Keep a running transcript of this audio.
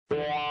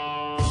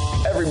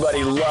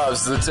Everybody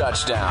loves the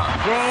touchdown.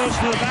 Throws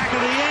to the back of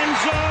the end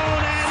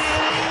zone, and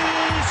it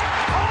is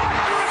caught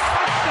for a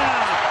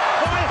touchdown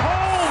by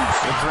Holmes.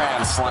 The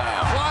grand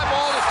slam. Fly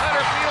ball to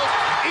center field.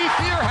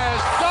 Ethier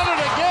has done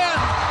it again.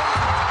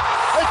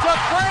 It's a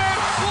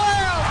grand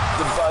slam.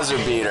 The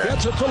buzzer beater.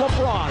 Gets it to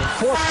LeBron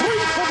for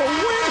three for the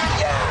win.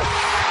 Yes!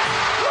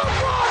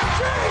 LeBron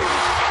James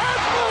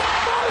at the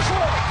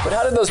buzzer. But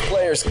how did those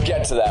players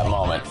get to that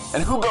moment?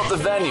 And who built the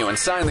venue and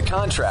signed the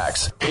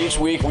contracts? Each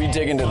week we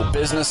dig into the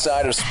business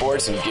side of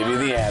sports and give you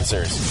the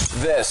answers.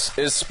 This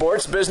is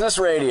Sports Business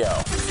Radio.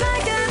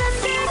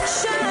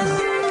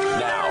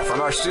 Now,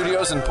 from our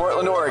studios in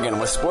Portland, Oregon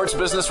with Sports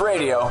Business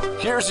Radio,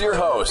 here's your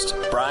host,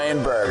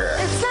 Brian Berger.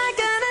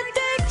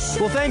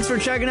 Well, thanks for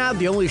checking out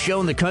the only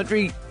show in the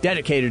country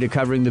dedicated to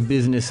covering the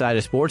business side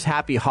of sports.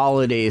 Happy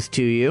holidays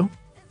to you.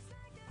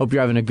 Hope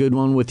you're having a good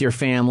one with your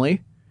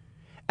family.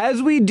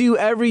 As we do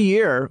every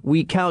year,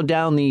 we count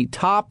down the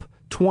top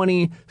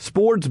 20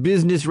 sports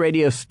business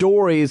radio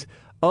stories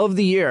of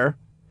the year,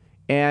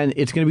 and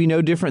it's going to be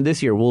no different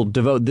this year. We'll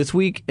devote this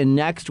week and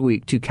next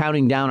week to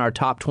counting down our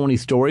top 20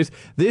 stories.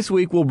 This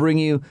week, we'll bring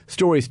you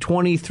stories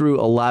 20 through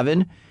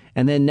 11,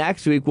 and then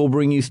next week, we'll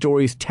bring you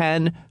stories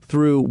 10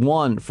 through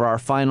 1 for our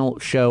final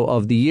show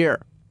of the year.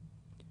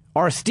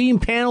 Our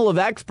esteemed panel of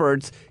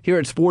experts here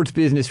at Sports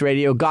Business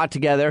Radio got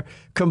together,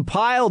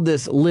 compiled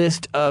this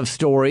list of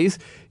stories.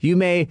 You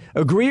may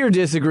agree or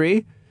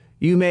disagree.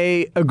 You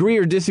may agree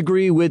or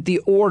disagree with the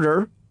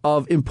order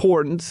of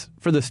importance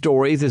for the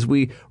stories as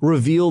we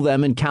reveal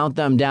them and count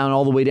them down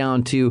all the way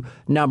down to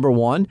number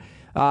 1.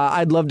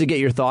 I'd love to get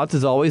your thoughts,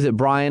 as always, at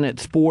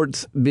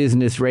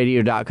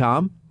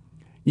brian@sportsbusinessradio.com.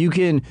 You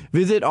can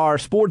visit our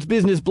sports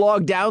business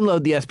blog,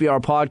 download the SBR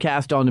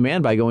podcast on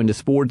demand by going to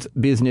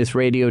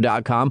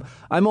sportsbusinessradio.com.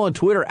 I'm on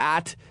Twitter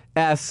at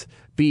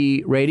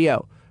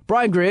SBRadio.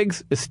 Brian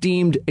Griggs,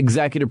 esteemed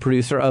executive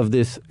producer of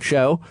this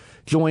show,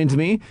 joins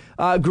me.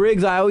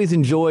 Griggs, I always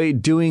enjoy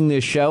doing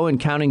this show and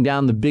counting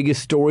down the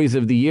biggest stories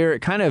of the year. It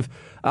kind of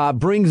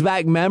brings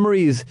back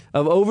memories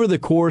of over the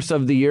course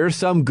of the year,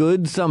 some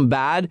good, some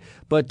bad.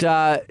 But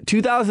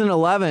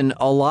 2011,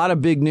 a lot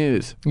of big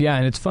news. Yeah,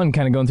 and it's fun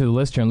kind of going through the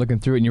list here and looking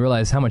through it, and you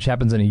realize how much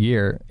happens in a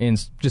year in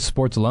just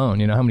sports alone.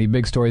 You know, how many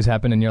big stories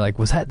happen, and you're like,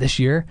 was that this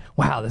year?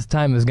 Wow, this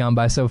time has gone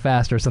by so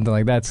fast, or something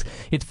like that.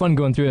 It's fun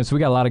going through it. So we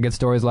got a lot of good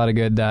stories, a lot of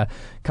good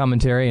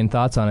commentary and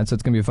thoughts on it, so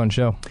it's going to be a fun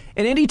show.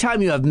 And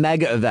anytime you have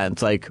mega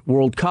events like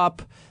World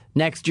Cup,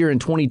 next year in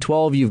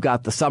 2012, you've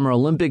got the Summer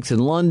Olympics in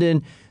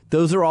London.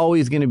 Those are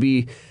always going to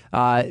be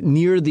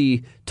near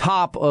the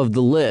top of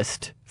the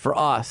list for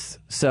us.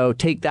 So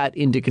take that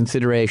into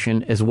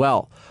consideration as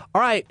well.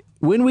 All right,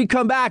 when we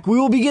come back, we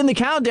will begin the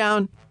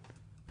countdown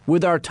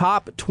with our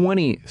top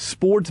 20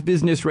 sports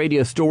business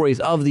radio stories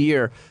of the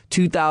year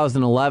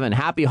 2011.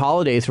 Happy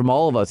holidays from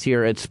all of us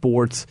here at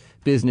Sports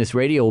Business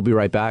Radio. We'll be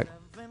right back.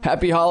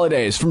 Happy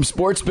holidays from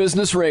Sports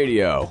Business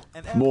Radio.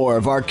 More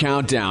of our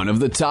countdown of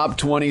the top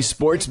 20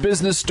 sports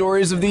business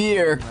stories of the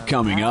year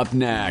coming up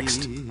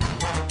next.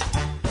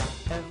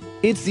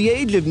 It's the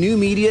age of new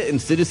media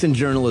and citizen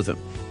journalism.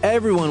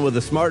 Everyone with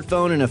a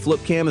smartphone and a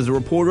flip cam is a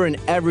reporter, and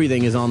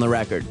everything is on the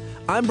record.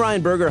 I'm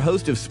Brian Berger,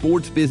 host of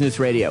Sports Business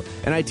Radio,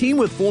 and I team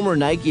with former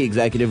Nike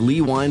executive Lee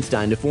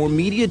Weinstein to form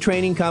media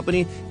training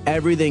company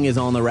Everything is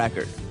on the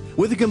Record.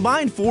 With a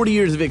combined 40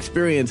 years of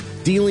experience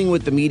dealing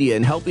with the media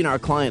and helping our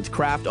clients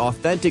craft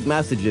authentic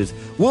messages,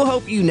 we'll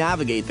help you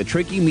navigate the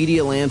tricky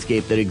media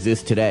landscape that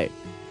exists today.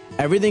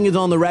 Everything is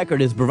on the Record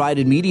has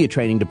provided media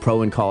training to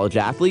pro and college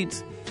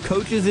athletes,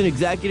 coaches and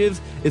executives,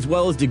 as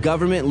well as to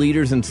government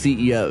leaders and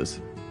CEOs.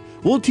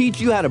 We'll teach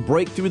you how to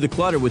break through the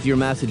clutter with your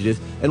messages,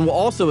 and we'll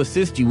also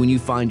assist you when you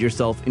find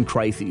yourself in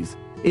crises.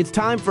 It's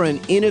time for an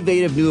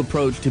innovative new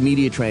approach to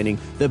media training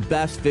that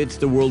best fits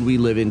the world we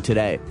live in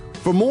today.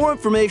 For more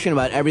information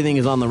about Everything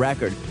is on the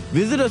Record,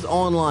 visit us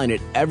online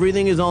at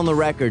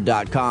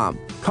everythingisontherecord.com.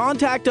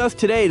 Contact us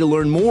today to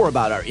learn more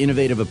about our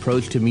innovative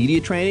approach to media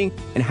training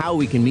and how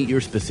we can meet your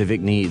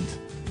specific needs.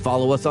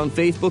 Follow us on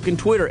Facebook and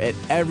Twitter at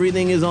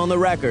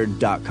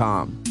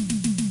everythingisontherecord.com.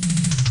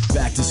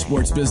 Back to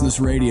Sports Business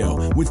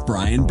Radio with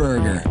Brian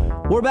Berger.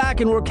 We're back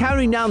and we're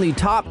counting down the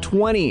top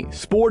 20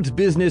 sports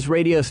business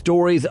radio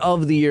stories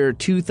of the year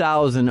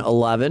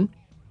 2011.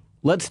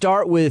 Let's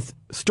start with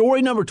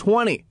story number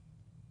 20.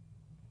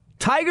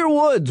 Tiger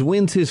Woods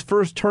wins his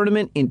first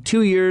tournament in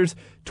 2 years,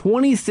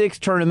 26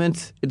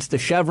 tournaments. It's the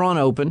Chevron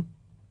Open.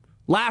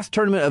 Last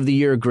tournament of the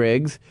year,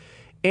 Griggs.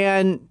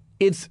 And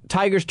it's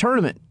Tiger's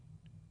tournament.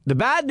 The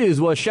bad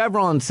news was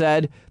Chevron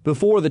said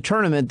before the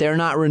tournament they're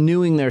not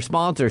renewing their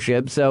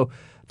sponsorship, so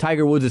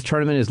Tiger Woods'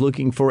 tournament is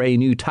looking for a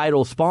new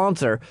title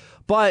sponsor.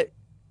 But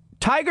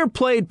Tiger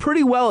played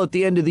pretty well at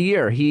the end of the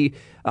year. He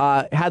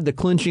had the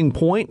clinching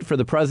point for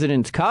the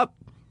President's Cup,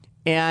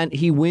 and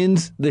he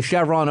wins the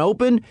Chevron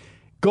Open.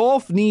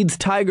 Golf needs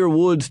Tiger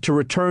Woods to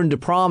return to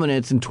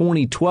prominence in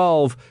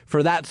 2012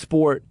 for that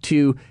sport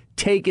to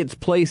take its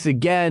place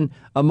again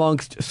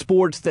amongst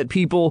sports that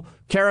people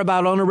care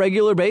about on a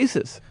regular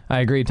basis. I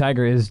agree.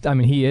 Tiger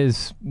he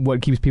is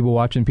what keeps people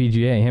watching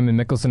PGA, him and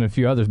Mickelson and a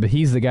few others, but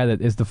he's the guy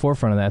that is the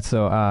forefront of that.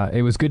 So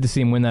it was good to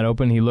see him win that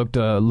Open. He looked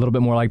a little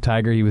bit more like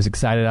Tiger. He was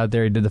excited out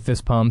there. He did the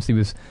fist pumps.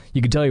 You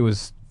could tell he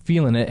was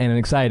feeling it and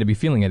excited to be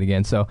feeling it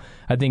again. So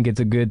I think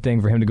it's a good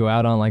thing for him to go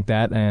out on like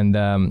that, and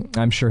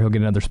I'm sure he'll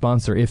get another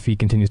sponsor if he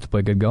continues to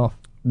play good golf.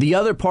 The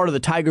other part of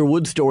the Tiger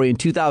Woods story in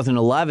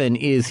 2011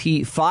 is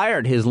he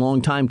fired his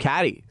longtime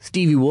caddy,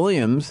 Stevie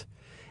Williams,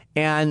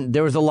 and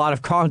there was a lot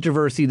of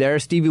controversy there.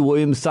 Stevie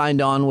Williams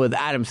signed on with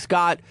Adam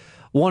Scott,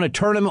 won a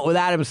tournament with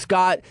Adam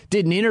Scott,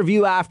 did an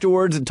interview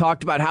afterwards and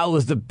talked about how it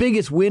was the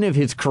biggest win of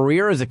his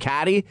career as a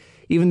caddy,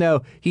 even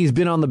though he's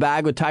been on the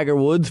bag with Tiger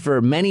Woods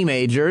for many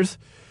majors.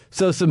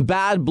 So some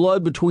bad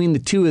blood between the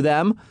two of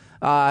them.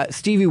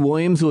 Stevie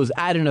Williams was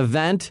at an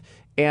event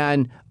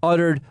and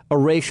uttered a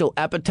racial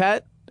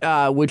epithet,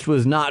 which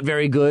was not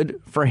very good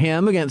for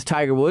him against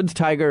Tiger Woods.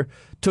 Tiger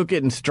took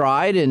it in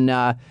stride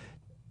and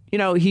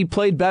he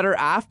played better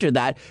after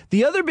that.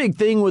 The other big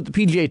thing with the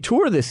PGA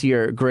Tour this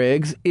year,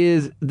 Griggs,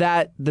 is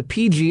that the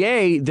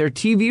PGA, their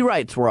TV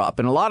rights were up.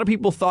 And a lot of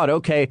people thought,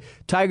 okay,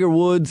 Tiger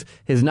Woods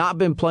has not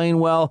been playing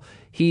well.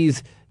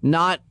 He's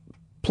not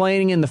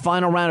playing in the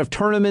final round of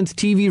tournaments.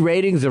 TV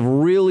ratings have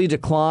really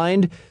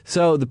declined.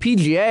 So the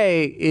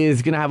PGA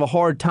is going to have a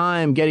hard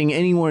time getting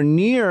anywhere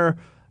near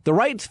the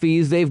rights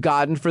fees they've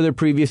gotten for their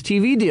previous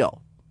TV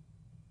deal.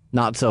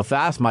 Not so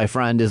fast, my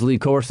friend, as Lee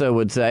Corso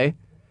would say.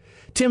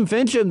 Tim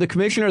Finchem, the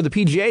commissioner of the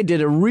PGA,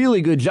 did a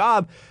really good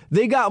job.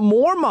 They got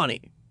more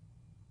money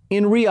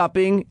in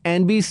re-upping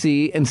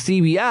NBC and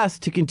CBS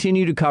to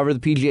continue to cover the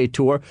PGA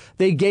Tour.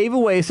 They gave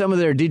away some of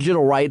their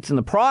digital rights in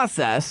the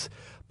process,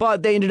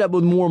 but they ended up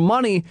with more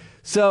money,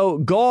 so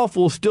golf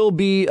will still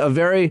be a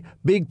very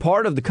big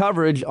part of the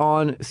coverage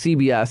on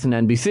CBS and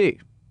NBC.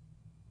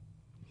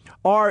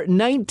 Our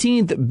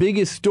 19th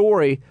biggest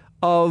story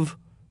of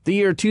the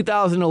year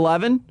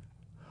 2011,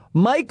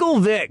 Michael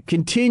Vick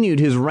continued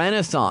his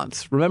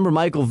renaissance. Remember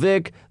Michael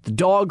Vick, the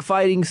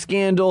dogfighting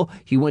scandal?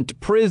 He went to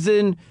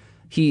prison.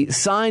 He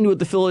signed with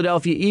the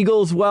Philadelphia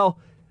Eagles. Well,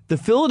 the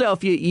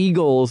Philadelphia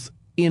Eagles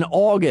in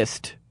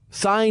August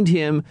signed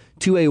him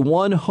to a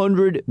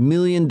 $100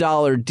 million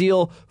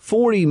deal,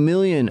 $40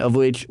 million of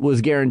which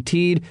was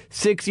guaranteed,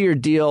 6-year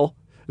deal.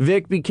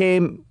 Vick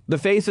became the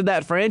face of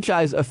that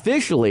franchise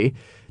officially.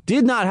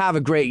 Did not have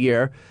a great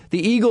year.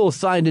 The Eagles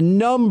signed a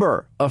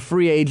number of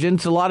free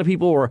agents. A lot of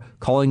people were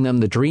calling them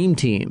the dream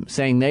team,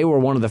 saying they were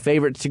one of the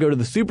favorites to go to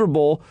the Super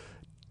Bowl.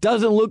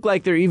 Doesn't look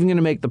like they're even going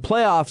to make the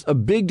playoffs. A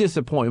big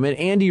disappointment.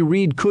 Andy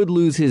Reid could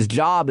lose his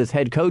job as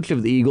head coach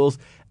of the Eagles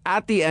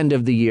at the end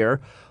of the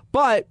year.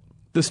 But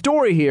the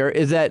story here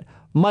is that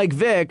Mike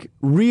Vick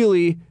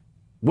really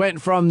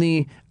went from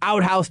the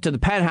outhouse to the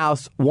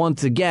penthouse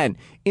once again.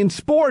 In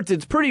sports,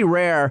 it's pretty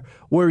rare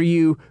where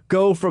you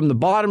go from the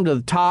bottom to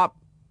the top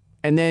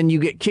and then you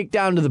get kicked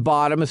down to the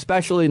bottom,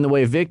 especially in the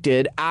way Vick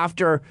did,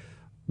 after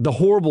the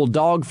horrible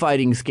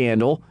dogfighting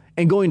scandal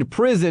and going to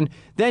prison.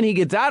 Then he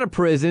gets out of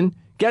prison,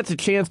 gets a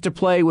chance to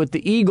play with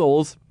the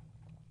Eagles,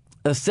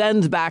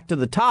 ascends back to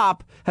the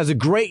top, has a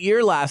great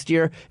year last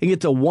year, and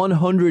gets a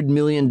 $100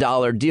 million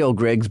deal,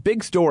 Griggs.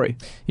 Big story.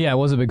 Yeah, it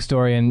was a big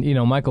story, and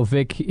Michael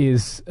Vick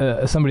is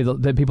somebody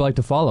that people like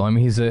to follow. I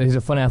mean, he's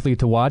a fun athlete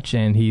to watch,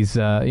 and he's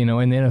in the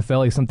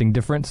NFL, he's something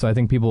different, so I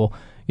think people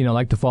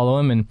like to follow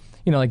him. And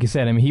like you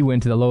said, I mean, he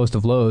went to the lowest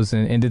of lows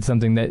and did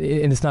something and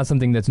it's not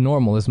something that's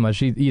normal as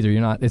much either.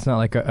 It's not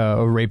like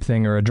a rape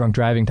thing or a drunk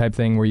driving type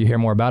thing where you hear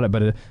more about it.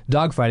 But a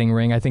dogfighting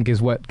ring, I think,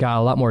 is what got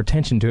a lot more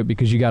attention to it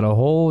because you got a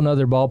whole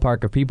other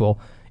ballpark of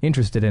people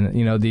interested in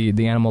it.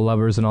 The animal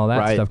lovers and all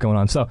that stuff going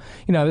on. So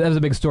that was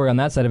a big story on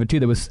that side of it too.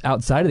 That was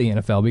outside of the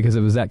NFL because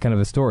it was that kind of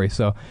a story.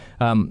 So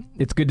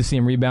it's good to see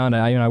him rebound.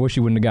 I wish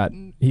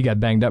he got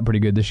banged up pretty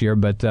good this year,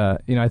 but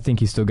I think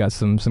he's still got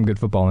some good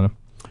football in him.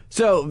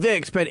 So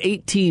Vick spent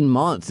 18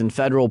 months in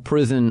federal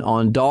prison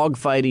on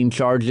dogfighting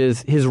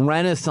charges. His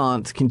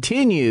renaissance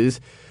continues.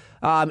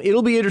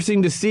 It'll be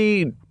interesting to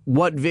see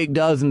what Vick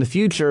does in the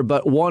future,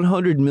 but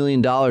 $100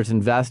 million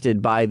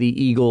invested by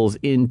the Eagles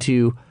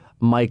into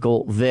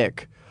Michael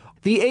Vick.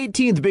 The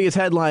 18th biggest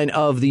headline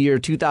of the year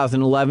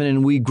 2011,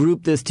 and we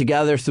grouped this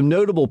together, some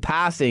notable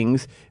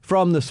passings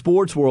from the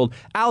sports world.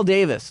 Al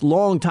Davis,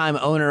 longtime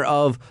owner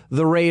of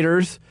the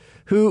Raiders,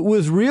 who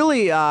was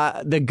really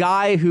the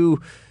guy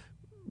who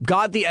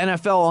got the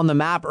NFL on the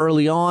map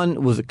early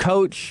on, was a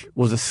coach,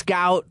 was a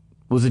scout,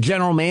 was a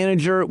general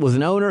manager, was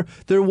an owner.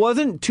 There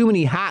wasn't too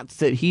many hats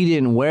that he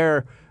didn't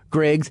wear,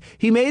 Griggs.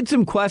 He made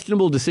some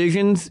questionable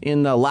decisions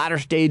in the latter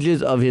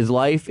stages of his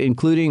life,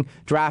 including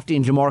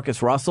drafting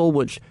Jamarcus Russell,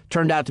 which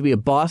turned out to be a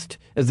bust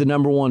as the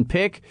number one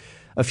pick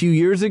a few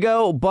years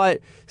ago.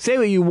 But say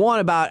what you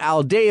want about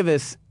Al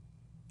Davis,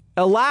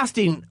 a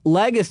lasting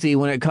legacy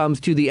when it comes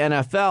to the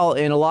NFL,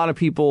 and a lot of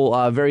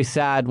people very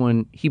sad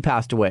when he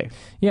passed away.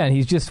 Yeah, and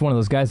he's just one of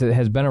those guys that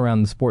has been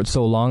around the sport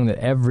so long that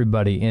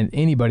everybody and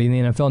anybody in the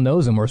NFL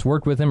knows him or has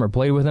worked with him or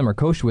played with him or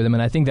coached with him,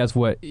 and I think that's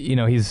what,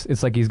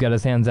 it's like he's got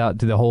his hands out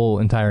to the whole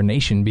entire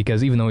nation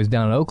because even though he's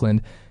down in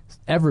Oakland,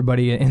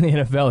 everybody in the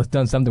NFL has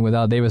done something with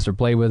Al Davis or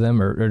played with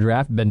him or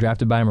been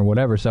drafted by him or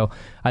whatever. So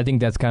I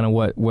think that's kind of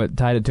what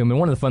tied it to him. And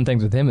one of the fun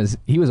things with him is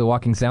he was a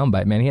walking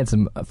soundbite, man. He had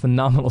some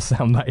phenomenal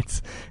sound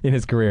bites in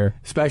his career.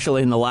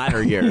 Especially in the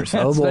latter years.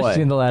 Yeah, oh, boy.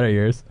 Especially in the latter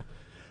years.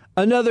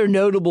 Another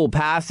notable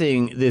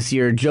passing this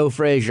year, Joe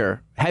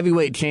Frazier,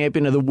 heavyweight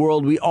champion of the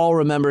world. We all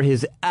remember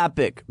his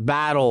epic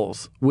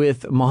battles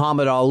with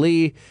Muhammad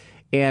Ali.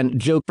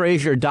 And Joe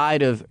Frazier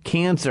died of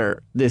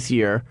cancer this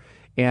year.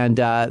 And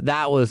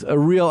that was a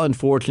real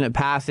unfortunate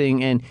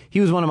passing. And he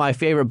was one of my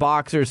favorite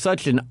boxers,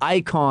 such an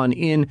icon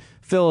in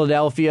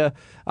Philadelphia.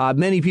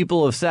 Many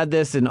people have said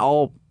this, and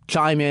I'll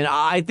chime in.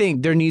 I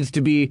think there needs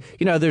to be,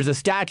 there's a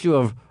statue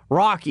of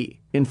Rocky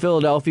in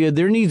Philadelphia.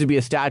 There needs to be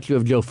a statue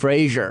of Joe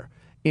Frazier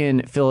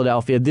in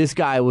Philadelphia. This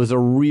guy was a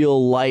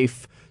real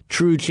life,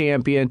 true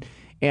champion,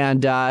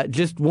 and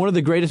just one of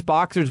the greatest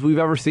boxers we've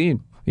ever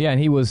seen. Yeah,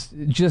 and he was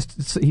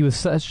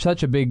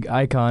such a big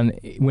icon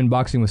when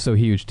boxing was so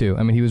huge too.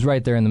 I mean, he was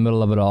right there in the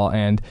middle of it all,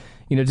 and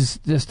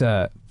just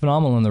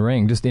phenomenal in the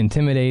ring, just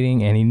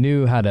intimidating, and he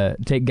knew how to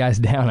take guys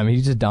down. I mean,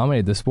 he just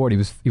dominated the sport.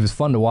 He was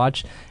fun to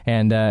watch,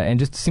 and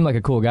just seemed like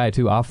a cool guy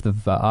too off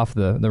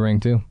the ring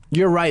too.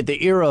 You're right.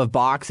 The era of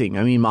boxing.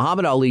 I mean,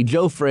 Muhammad Ali,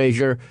 Joe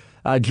Frazier,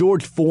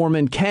 George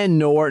Foreman, Ken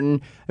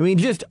Norton. I mean,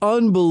 just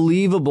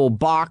unbelievable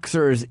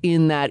boxers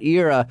in that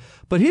era.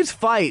 But his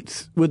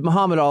fights with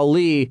Muhammad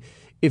Ali,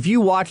 if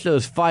you watch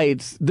those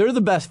fights, they're the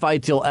best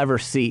fights you'll ever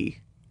see.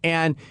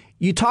 And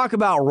you talk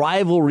about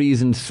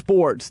rivalries in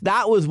sports.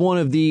 That was one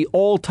of the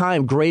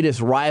all-time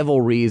greatest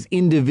rivalries,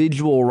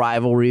 individual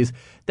rivalries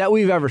that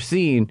we've ever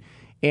seen.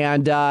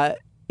 And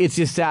it's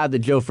just sad that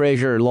Joe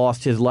Frazier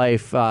lost his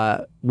life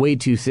way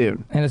too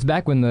soon. And it's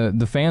back when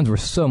the fans were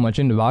so much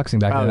into boxing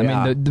back then.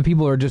 Yeah. I mean, the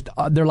people are just,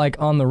 they're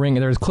like on the ring,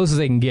 and they're as close as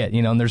they can get,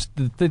 and there's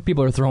the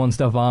people are throwing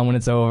stuff on when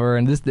it's over,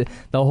 and the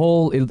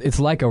whole, it's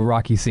like a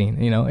Rocky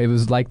scene, it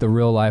was like the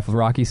real life of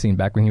Rocky scene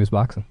back when he was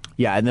boxing.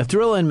 Yeah, and the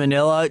thrill in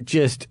Manila,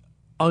 just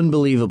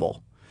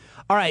unbelievable.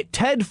 All right,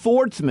 Ted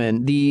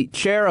Fortsman, the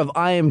chair of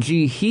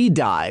IMG, he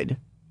died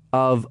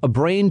of a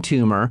brain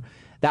tumor.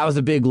 That was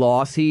a big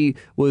loss. He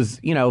was,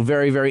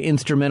 very, very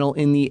instrumental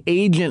in the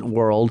agent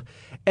world.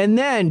 And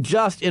then,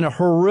 just in a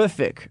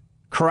horrific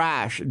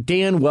crash,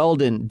 Dan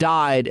Weldon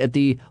died at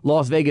the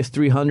Las Vegas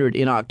 300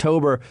 in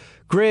October.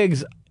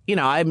 Griggs,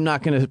 I'm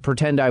not going to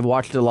pretend I've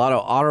watched a lot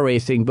of auto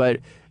racing, but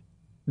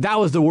that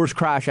was the worst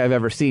crash I've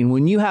ever seen.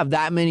 When you have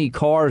that many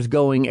cars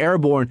going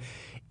airborne,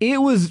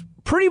 it was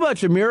pretty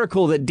much a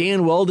miracle that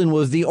Dan Weldon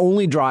was the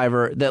only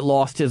driver that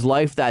lost his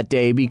life that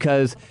day,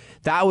 because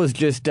that was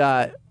just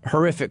a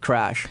horrific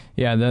crash.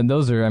 Yeah,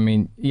 those are,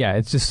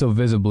 it's just so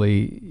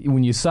visibly,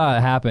 when you saw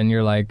it happen,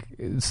 you're like,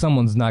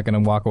 someone's not going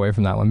to walk away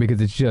from that one, because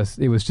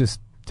it was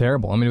just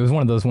terrible. I mean, it was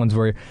one of those ones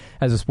where,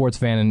 as a sports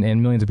fan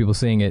and millions of people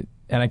seeing it,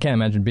 and I can't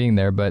imagine being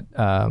there, but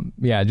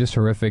just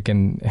horrific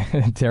and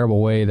a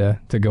terrible way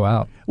to go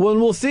out. Well,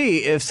 and we'll see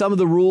if some of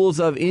the rules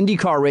of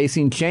IndyCar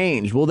racing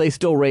change. Will they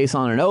still race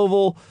on an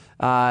oval?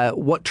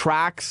 What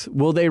tracks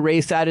will they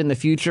race at in the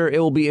future? It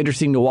will be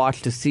interesting to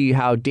watch to see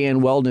how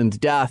Dan Weldon's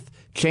death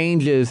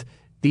changes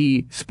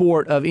the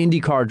sport of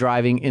IndyCar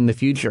driving in the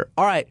future.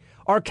 All right,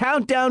 our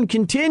countdown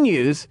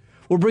continues.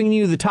 We're bringing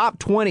you the top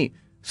 20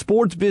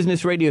 Sports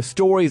Business Radio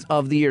stories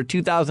of the year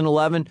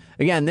 2011.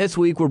 Again, this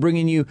week we're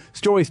bringing you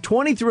stories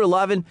 20 through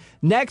 11.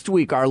 Next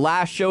week, our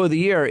last show of the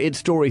year, it's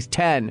stories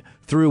 10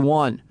 through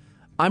 1.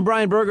 I'm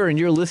Brian Berger, and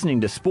you're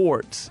listening to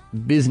Sports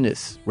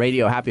Business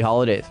Radio. Happy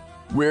holidays.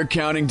 We're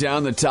counting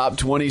down the top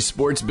 20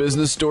 sports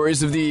business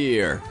stories of the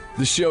year.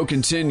 The show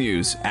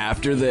continues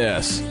after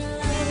this.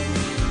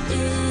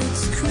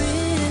 It's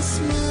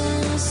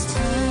Christmas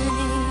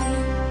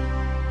time.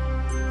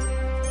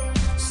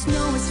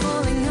 Snow is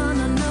falling on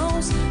our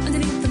nose.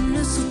 Underneath the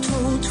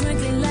mistletoe,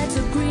 twinkling lights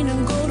of green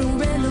and gold and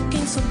red,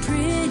 looking so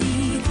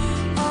pretty.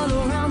 All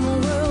around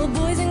the world,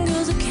 boys and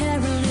girls are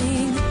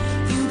caroling.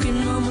 You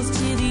can almost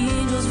hear the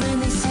angels when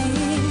they sing.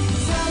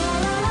 La la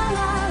la la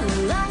la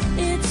la,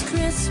 it's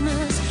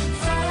Christmas.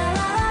 Fa la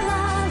la la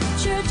la, the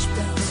church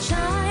bells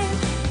chime.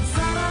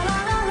 Fa la la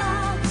la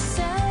la,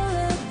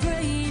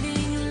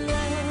 celebrating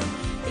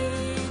love.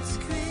 It's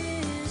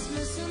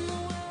Christmas in the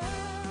world.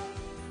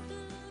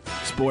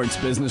 Sports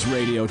Business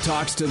Radio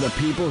talks to the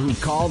people who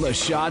call the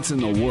shots in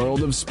the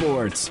world of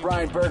sports.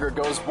 Brian Berger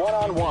goes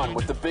one-on-one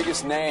with the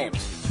biggest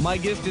names. My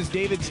guest is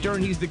David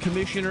Stern. He's the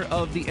commissioner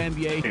of the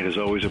NBA. It is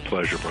always a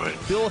pleasure, Brian.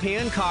 Bill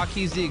Hancock,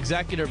 he's the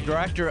executive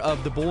director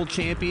of the Bowl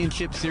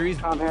Championship Series.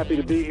 I'm happy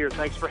to be here.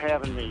 Thanks for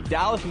having me.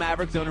 Dallas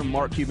Mavericks owner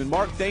Mark Cuban.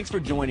 Mark, thanks for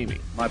joining me.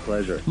 My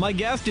pleasure. My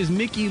guest is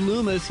Mickey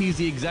Loomis. He's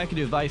the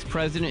executive vice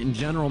president and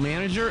general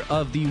manager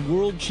of the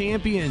world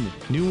champion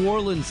New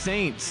Orleans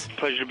Saints.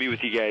 Pleasure to be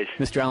with you guys.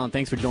 Mr. Allen,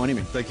 thanks for joining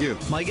me. Thank you.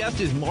 My guest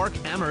is Mark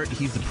Emmert.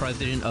 He's the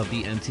president of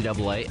the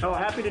NCAA. Oh,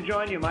 happy to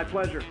join you. My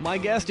pleasure. My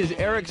guest is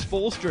Eric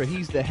Spoelstra.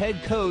 He's the the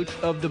head coach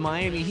of the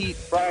Miami Heat.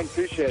 Brian,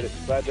 appreciate it.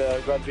 Glad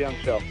to be on the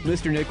show.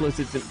 Mr. Nicholas,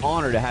 it's an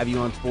honor to have you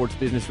on Sports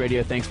Business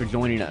Radio. Thanks for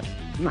joining us.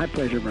 My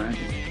pleasure, Brian.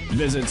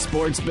 Visit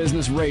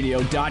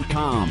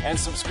sportsbusinessradio.com and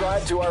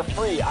subscribe to our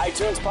free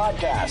iTunes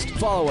podcast.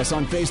 Follow us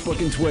on Facebook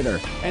and Twitter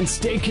and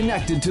stay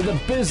connected to the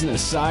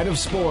business side of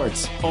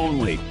sports.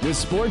 Only with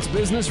Sports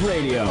Business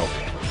Radio.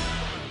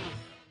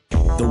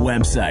 The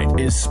website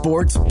is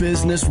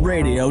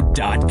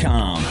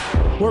sportsbusinessradio.com.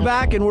 We're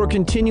back and we're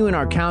continuing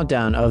our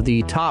countdown of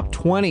the top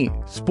 20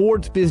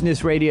 Sports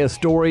Business Radio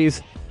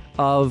stories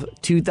of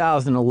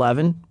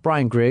 2011.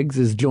 Brian Griggs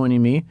is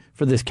joining me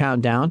for this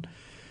countdown.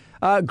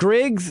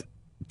 Griggs,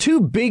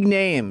 two big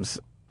names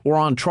were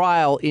on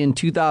trial in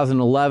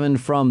 2011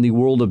 from the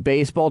world of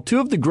baseball. Two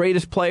of the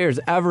greatest players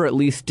ever, at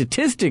least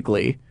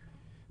statistically.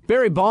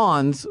 Barry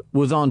Bonds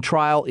was on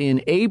trial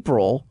in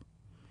April,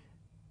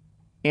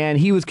 and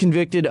he was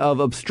convicted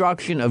of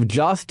obstruction of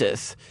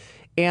justice.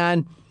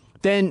 And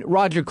then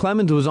Roger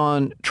Clemens was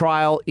on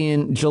trial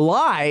in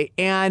July,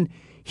 and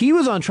he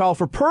was on trial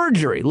for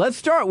perjury. Let's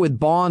start with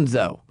Bonds,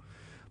 though.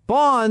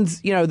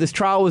 Bonds, this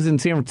trial was in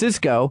San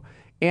Francisco,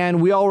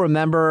 and we all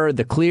remember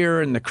the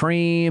clear and the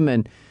cream.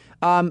 And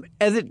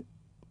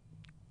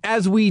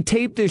as we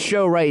tape this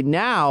show right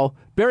now,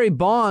 Barry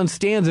Bonds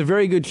stands a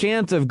very good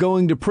chance of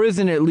going to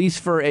prison, at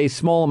least for a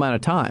small amount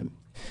of time.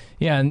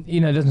 Yeah, and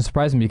it doesn't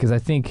surprise me because I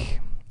think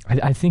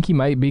he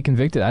might be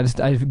convicted. I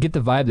get the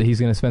vibe that he's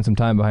going to spend some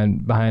time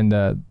behind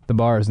the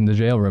bars in the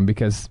jail room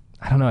because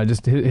I don't know.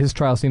 His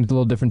trial seems a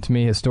little different to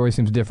me. His story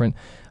seems different.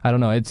 I don't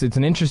know. It's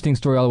an interesting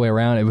story all the way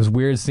around. It was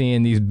weird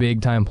seeing these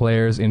big time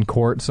players in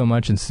court so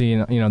much and seeing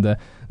the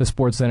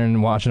Sports Center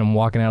and watching them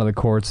walking out of the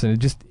courts,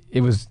 and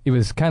it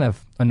was kind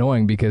of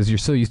annoying because you're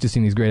so used to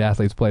seeing these great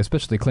athletes play,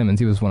 especially Clemens.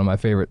 He was one of my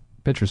favorite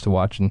pitchers to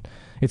watch, and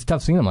it's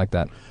tough seeing him like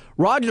that.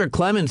 Roger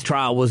Clemens'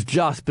 trial was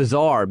just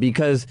bizarre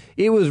because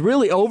it was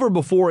really over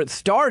before it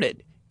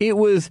started. It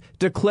was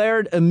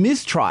declared a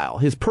mistrial,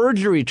 his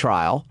perjury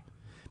trial,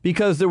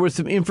 because there was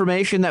some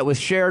information that was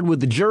shared with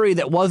the jury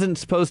that wasn't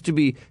supposed to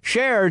be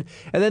shared.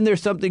 And then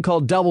there's something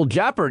called double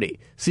jeopardy.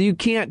 So you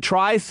can't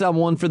try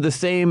someone for the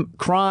same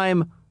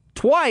crime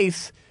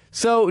twice.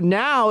 So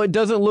now it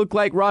doesn't look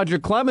like Roger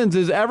Clemens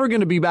is ever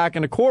going to be back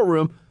in a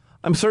courtroom.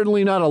 I'm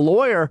certainly not a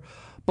lawyer,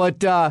 but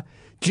the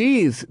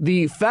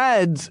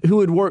feds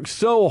who had worked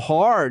so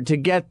hard to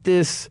get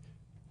this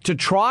to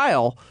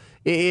trial,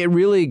 it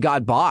really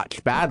got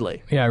botched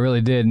badly. Yeah, it really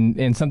did.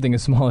 And something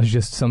as small as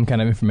just some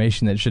kind of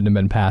information that shouldn't have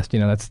been passed.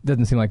 That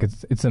doesn't seem like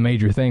it's a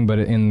major thing, but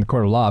in the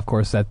court of law, of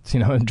course, that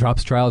it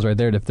drops trials right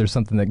there if there's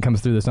something that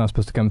comes through that's not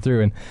supposed to come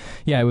through. And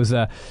yeah, it was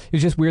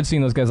just weird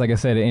seeing those guys, like I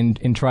said,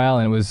 in trial,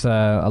 and it was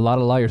a lot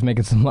of lawyers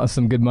making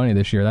some good money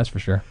this year, that's for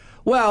sure.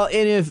 Well,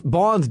 and if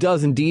Bonds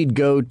does indeed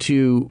go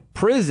to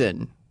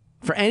prison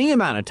for any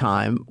amount of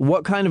time,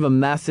 what kind of a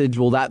message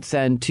will that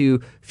send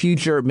to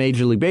future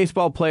Major League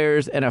Baseball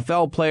players,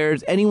 NFL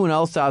players, anyone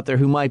else out there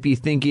who might be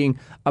thinking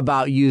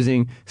about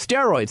using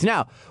steroids?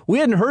 Now, we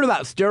hadn't heard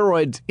about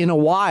steroids in a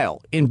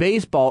while in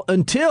baseball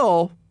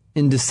until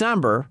in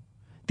December,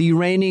 the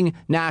reigning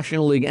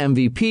National League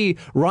MVP,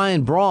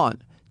 Ryan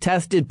Braun,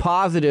 tested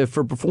positive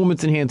for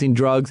performance-enhancing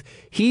drugs.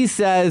 He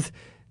says,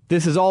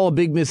 this is all a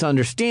big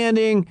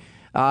misunderstanding.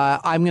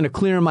 I'm going to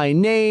clear my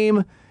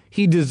name.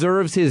 He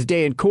deserves his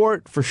day in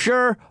court for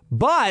sure,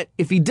 but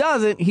if he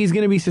doesn't, he's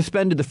going to be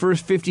suspended the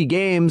first 50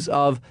 games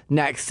of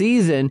next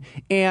season.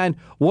 And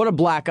what a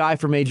black eye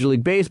for Major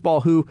League Baseball,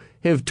 who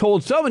have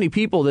told so many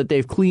people that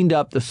they've cleaned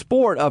up the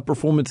sport of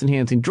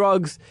performance-enhancing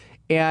drugs.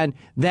 And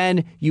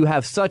then you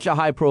have such a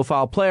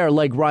high-profile player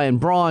like Ryan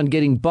Braun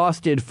getting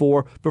busted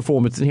for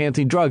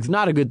performance-enhancing drugs.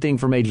 Not a good thing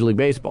for Major League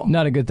Baseball.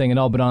 Not a good thing at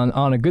all, but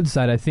on a good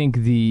side, I think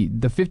the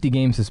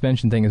 50-game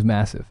suspension thing is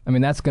massive. I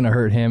mean, that's going to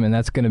hurt him, and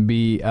that's going to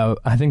be,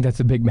 I think that's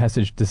a big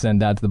message to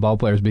send out to the ball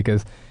players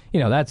because,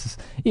 that's,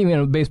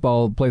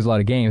 baseball plays a lot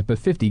of games, but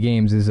 50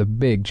 games is a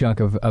big chunk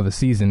of a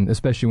season,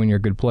 especially when you're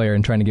a good player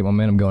and trying to get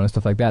momentum going and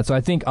stuff like that. So I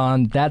think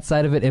on that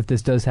side of it, if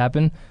this does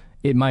happen,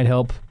 it might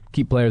help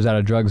keep players out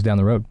of drugs down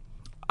the road.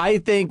 I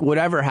think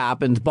whatever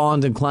happens,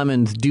 Bonds and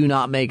Clemens do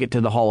not make it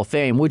to the Hall of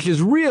Fame, which is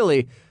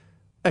really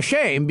a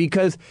shame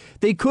because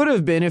they could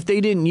have been if they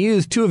didn't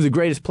use two of the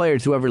greatest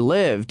players who ever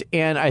lived.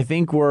 And I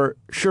think were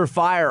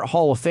surefire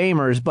Hall of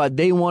Famers, but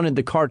they wanted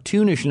the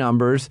cartoonish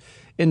numbers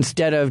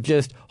instead of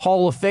just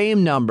Hall of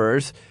Fame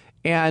numbers.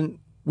 And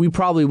we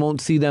probably won't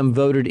see them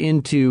voted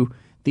into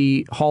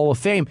the Hall of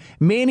Fame.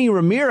 Manny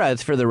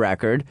Ramirez, for the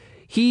record,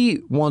 he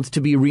wants to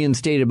be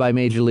reinstated by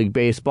Major League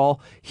Baseball.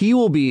 He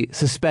will be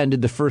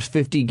suspended the first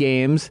 50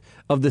 games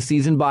of the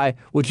season by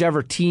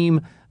whichever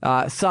team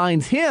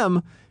signs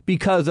him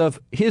because of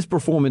his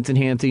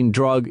performance-enhancing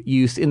drug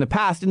use in the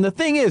past. And the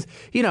thing is,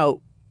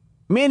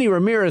 Manny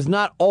Ramirez,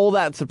 not all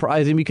that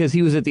surprising because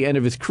he was at the end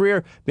of his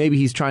career. Maybe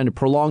he's trying to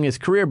prolong his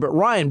career. But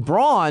Ryan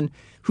Braun,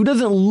 who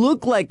doesn't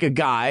look like a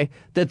guy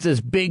that's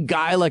this big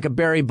guy like a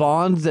Barry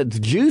Bonds that's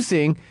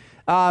juicing,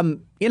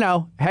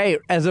 hey,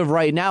 as of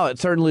right now, it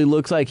certainly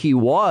looks like he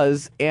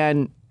was.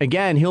 And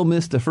Again, he'll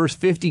miss the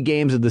first 50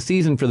 games of the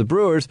season for the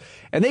Brewers,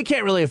 and they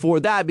can't really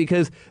afford that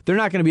because they're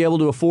not going to be able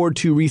to afford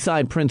to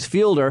re-sign Prince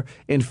Fielder,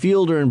 and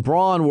Fielder and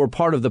Braun were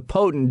part of the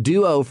potent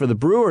duo for the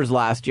Brewers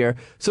last year.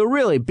 So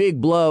really,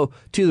 big blow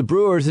to the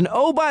Brewers. And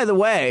oh, by the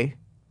way,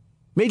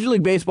 Major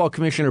League Baseball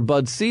Commissioner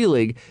Bud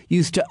Selig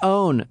used to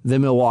own the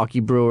Milwaukee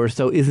Brewers,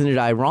 so isn't it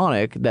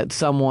ironic that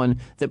someone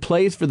that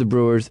plays for the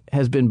Brewers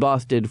has been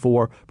busted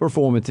for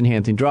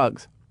performance-enhancing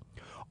drugs?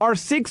 Our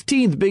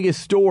 16th biggest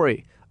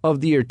story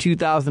of the year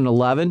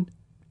 2011,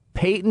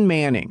 Peyton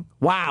Manning.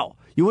 Wow.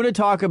 You want to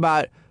talk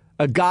about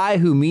a guy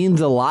who means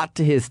a lot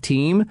to his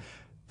team?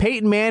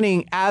 Peyton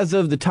Manning, as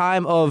of the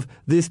time of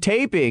this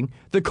taping,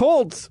 the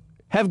Colts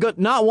have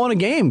not won a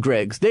game,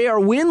 Griggs. They are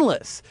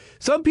winless.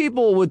 Some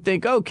people would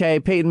think,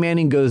 okay, Peyton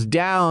Manning goes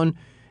down.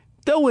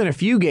 They'll win a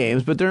few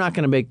games, but they're not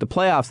going to make the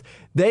playoffs.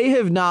 They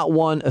have not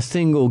won a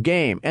single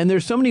game. And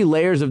there's so many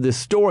layers of this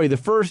story. The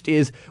first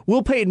is,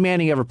 will Peyton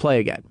Manning ever play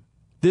again?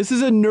 This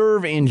is a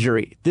nerve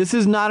injury. This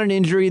is not an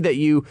injury that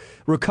you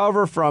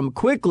recover from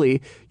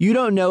quickly. You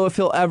don't know if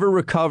he'll ever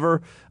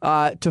recover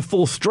to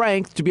full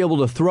strength to be able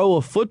to throw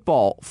a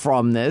football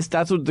from this.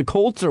 That's what the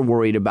Colts are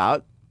worried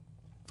about.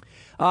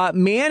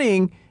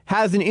 Manning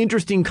has an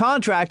interesting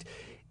contract.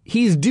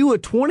 He's due a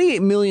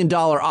 $28 million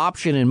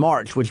option in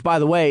March, which, by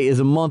the way,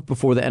 is a month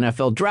before the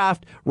NFL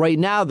draft. Right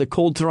now, the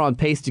Colts are on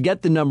pace to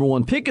get the number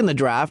one pick in the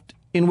draft,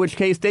 in which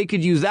case they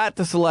could use that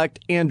to select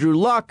Andrew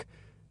Luck.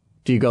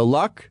 Do you go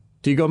Luck?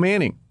 Do you go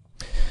Manning?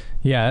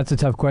 Yeah, that's a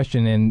tough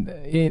question.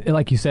 And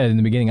like you said in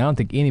the beginning, I don't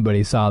think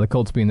anybody saw the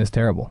Colts being this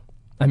terrible.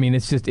 I mean,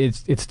 it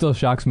still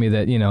shocks me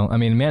that,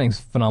 Manning's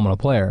a phenomenal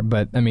player,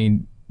 but I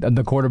mean,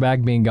 the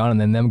quarterback being gone and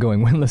then them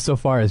going winless so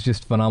far is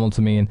just phenomenal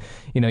to me.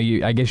 And,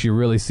 I guess you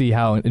really see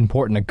how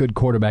important a good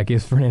quarterback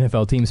is for an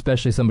NFL team,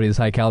 especially somebody as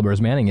high caliber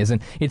as Manning is.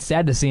 And it's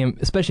sad to see him,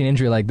 especially an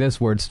injury like this,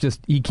 where it's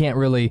just, he can't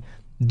really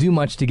do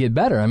much to get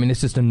better. I mean, it's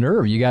just a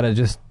nerve. You got to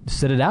just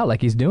sit it out like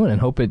he's doing and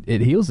hope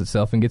it heals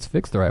itself and gets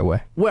fixed the right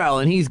way. Well,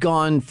 and he's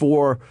gone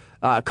for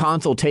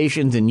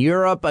consultations in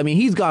Europe. I mean,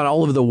 he's gone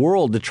all over the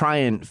world to try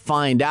and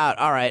find out,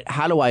 all right,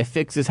 how do I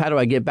fix this? How do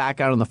I get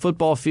back out on the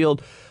football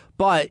field?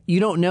 But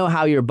you don't know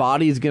how your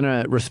body's going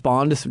to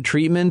respond to some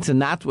treatments,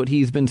 and that's what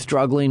he's been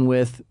struggling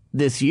with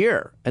this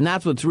year. And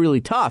that's what's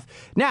really tough.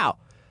 Now,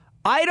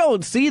 I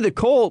don't see the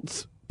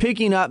Colts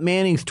picking up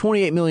Manning's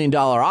 $28 million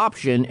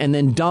option and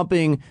then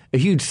dumping a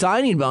huge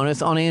signing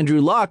bonus on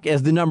Andrew Luck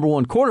as the number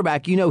one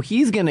quarterback. You know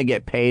he's going to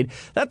get paid.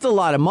 That's a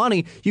lot of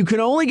money. You can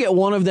only get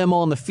one of them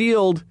on the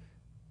field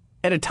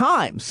at a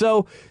time.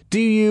 So do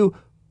you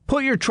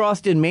put your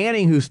trust in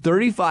Manning, who's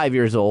 35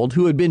 years old,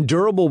 who had been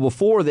durable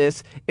before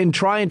this, and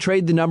try and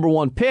trade the number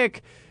one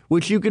pick,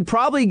 which you could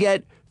probably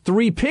get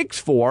 3 picks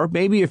for,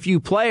 maybe a few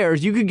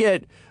players? You could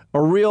get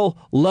a real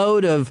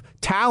load of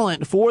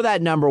talent for that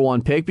number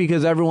one pick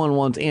because everyone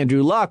wants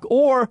Andrew Luck.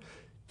 Or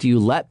do you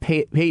let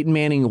Peyton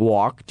Manning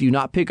walk? Do you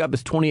not pick up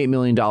his $28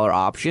 million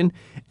option?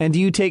 And do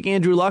you take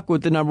Andrew Luck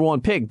with the number one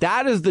pick?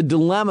 That is the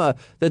dilemma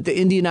that the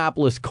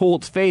Indianapolis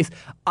Colts face.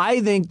 I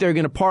think they're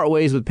going to part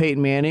ways with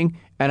Peyton Manning,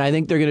 and I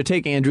think they're going to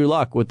take Andrew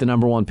Luck with the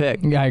number one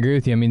pick. Yeah, I agree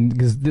with you. I mean,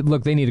 because,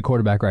 look, they need a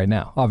quarterback right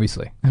now,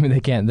 obviously. I mean,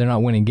 they're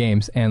not winning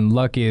games, and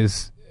Luck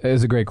is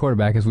a great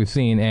quarterback, as we've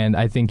seen, and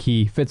I think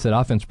he fits that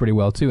offense pretty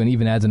well, too, and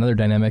even adds another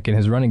dynamic in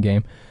his running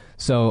game.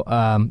 So,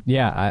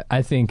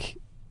 I think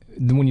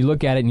when you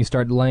look at it and you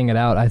start laying it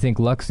out, I think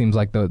Luck seems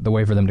like the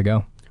way for them to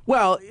go.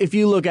 Well, if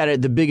you look at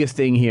it, the biggest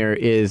thing here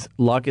is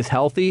Luck is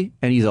healthy,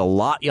 and he's a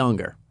lot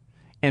younger.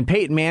 And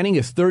Peyton Manning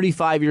is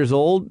 35 years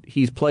old.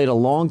 He's played a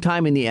long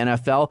time in the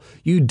NFL.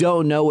 You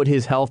don't know what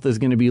his health is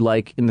going to be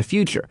like in the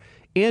future.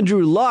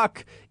 Andrew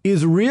Luck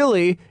is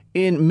really,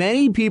 in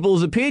many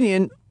people's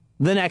opinion,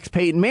 the next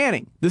Peyton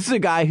Manning. This is a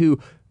guy who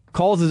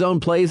calls his own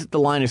plays at the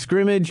line of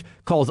scrimmage,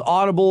 calls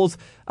audibles.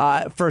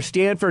 For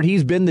Stanford,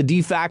 he's been the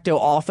de facto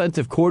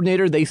offensive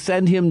coordinator. They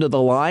send him to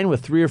the line with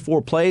 3 or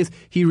 4 plays.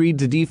 He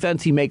reads the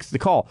defense. He makes the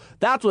call.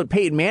 That's what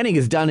Peyton Manning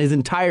has done his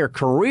entire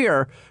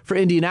career for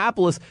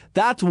Indianapolis.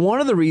 That's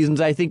one of the reasons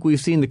I think we've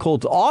seen the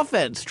Colts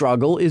offense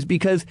struggle, is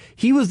because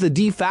he was the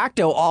de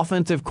facto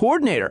offensive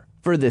coordinator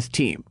for this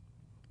team.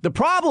 The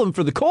problem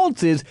for the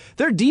Colts is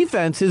their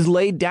defense is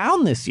laid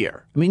down this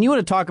year. I mean, you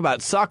want to talk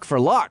about suck for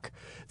luck.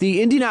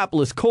 The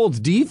Indianapolis Colts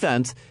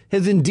defense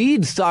has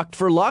indeed sucked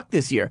for luck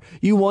this year.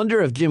 You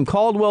wonder if Jim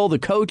Caldwell, the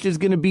coach, is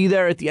going to be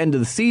there at the end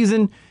of the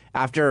season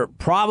after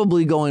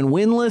probably going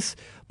winless.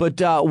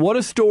 But what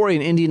a story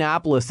in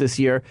Indianapolis this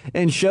year,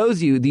 and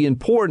shows you the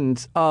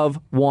importance of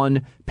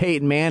one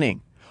Peyton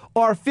Manning.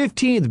 Our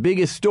 15th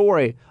biggest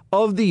story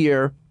of the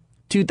year,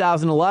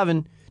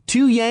 2011,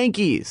 2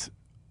 Yankees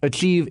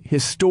achieve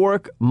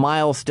historic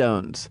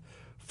milestones.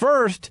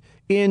 First,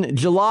 in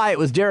July, it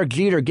was Derek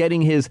Jeter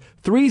getting his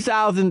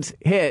 3,000th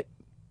hit,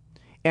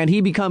 and he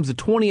becomes the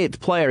 28th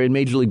player in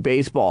Major League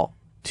Baseball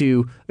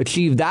to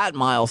achieve that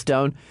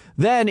milestone.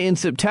 Then in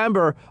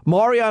September,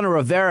 Mariano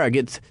Rivera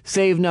gets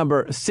save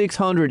number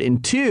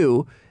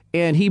 602,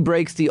 and he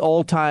breaks the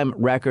all-time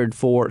record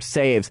for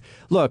saves.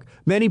 Look,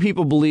 many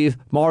people believe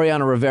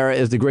Mariano Rivera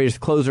is the greatest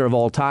closer of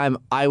all time.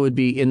 I would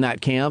be in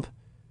that camp.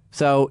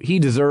 So he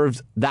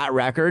deserves that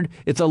record.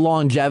 It's a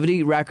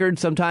longevity record.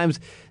 Sometimes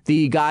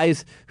the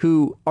guys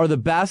who are the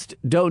best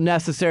don't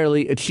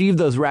necessarily achieve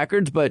those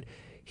records, but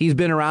he's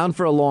been around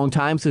for a long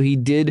time, so he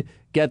did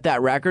get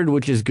that record,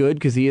 which is good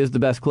because he is the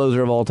best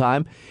closer of all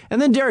time.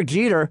 And then Derek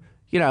Jeter,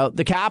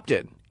 the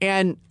captain.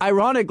 And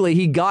ironically,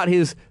 he got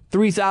his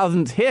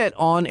 3,000th hit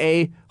on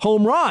a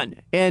home run.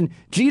 And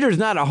Jeter's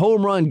not a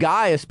home run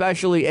guy,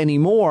 especially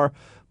anymore.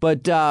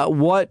 But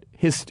what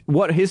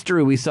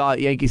history we saw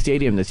at Yankee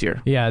Stadium this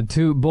year. Yeah,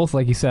 both,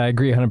 like you said, I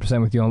agree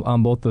 100% with you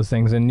on both those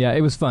things. And yeah,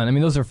 it was fun. I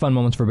mean, those are fun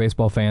moments for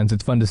baseball fans.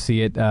 It's fun to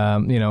see it.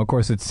 Of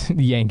course, it's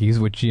the Yankees,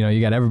 which, you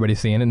got everybody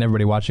seeing it and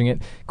everybody watching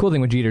it. Cool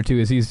thing with Jeter, too,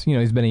 is he's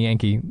been a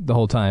Yankee the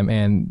whole time.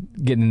 And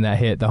getting that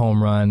hit, the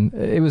home run,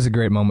 it was a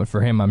great moment for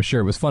him, I'm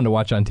sure. It was fun to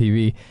watch on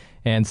TV.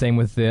 And same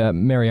with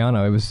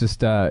Mariano. It was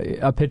just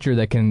a pitcher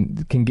that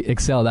can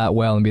excel that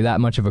well and be that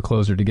much of a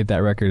closer to get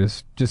that record.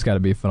 It's just got to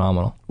be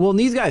phenomenal. Well, and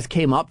these guys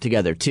came up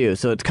together, too,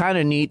 so it's kind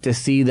of neat to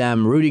see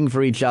them rooting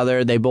for each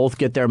other. They both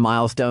get their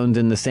milestones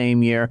in the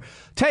same year.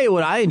 Tell you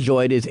what I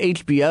enjoyed is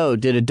HBO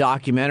did a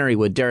documentary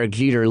with Derek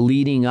Jeter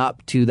leading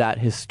up to that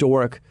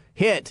historic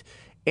hit,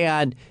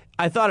 and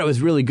I thought it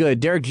was really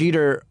good. Derek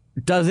Jeter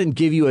doesn't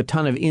give you a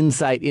ton of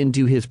insight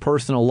into his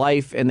personal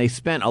life, and they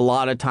spent a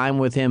lot of time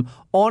with him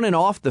on and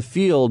off the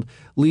field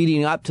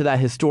leading up to that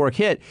historic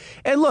hit.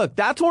 And look,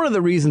 that's one of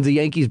the reasons the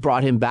Yankees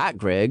brought him back,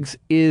 Griggs,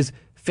 is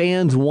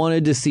fans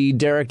wanted to see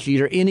Derek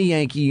Jeter in a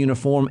Yankee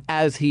uniform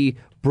as he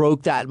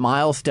broke that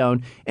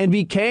milestone and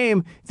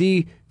became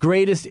the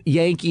greatest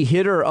Yankee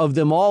hitter of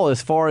them all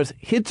as far as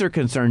hits are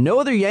concerned.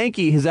 No other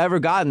Yankee has ever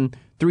gotten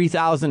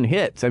 3,000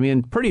 hits. I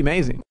mean, pretty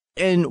amazing.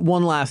 And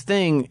one last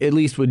thing, at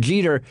least with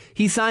Jeter,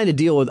 he signed a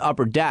deal with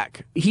Upper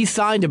Deck. He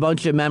signed a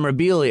bunch of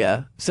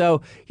memorabilia.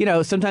 So,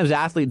 sometimes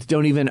athletes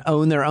don't even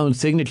own their own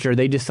signature.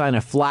 They just sign a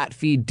flat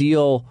fee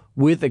deal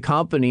with the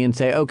company and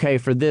say, okay,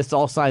 for this,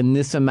 I'll sign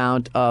this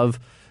amount of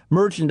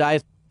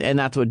merchandise. And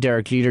that's what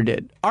Derek Jeter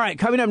did. All right,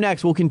 coming up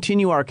next, we'll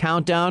continue our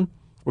countdown.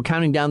 We're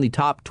counting down the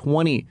top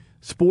 20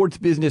 sports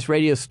business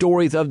radio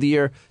stories of the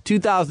year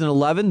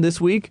 2011.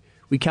 This week,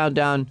 we count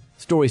down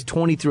stories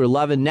 20 through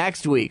 11.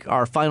 Next week,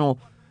 our final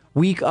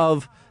week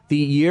of the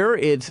year,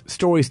 it's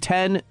stories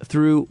 10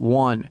 through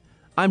 1.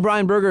 I'm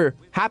Brian Berger.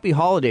 Happy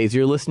holidays.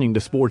 You're listening to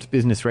Sports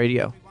Business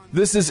Radio.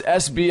 This is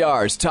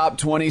SBR's Top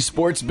 20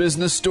 Sports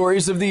Business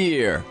Stories of the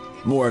Year.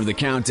 More of the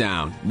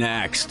countdown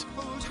next.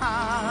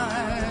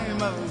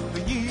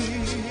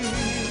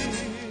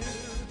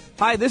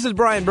 Hi, this is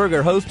Brian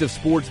Berger, host of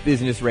Sports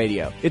Business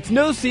Radio. It's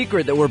no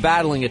secret that we're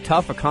battling a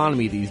tough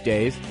economy these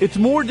days. It's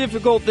more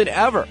difficult than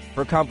ever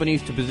for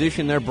companies to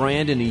position their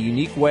brand in a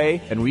unique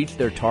way and reach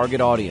their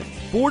target audience.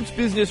 Sports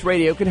Business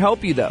Radio can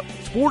help you, though.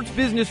 Sports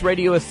Business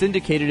Radio is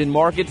syndicated in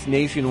markets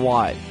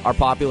nationwide. Our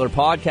popular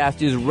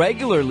podcast is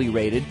regularly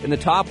rated in the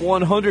top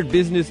 100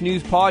 business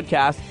news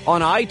podcasts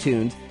on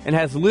iTunes and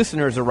has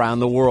listeners around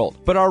the world.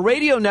 But our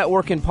radio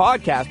network and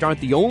podcast aren't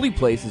the only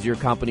places your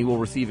company will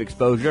receive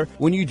exposure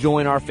when you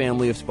join our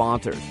family of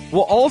sponsors.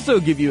 We'll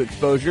also give you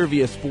exposure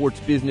via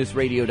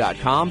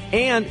sportsbusinessradio.com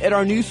and at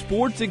our new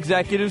Sports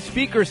Executive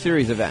Speaker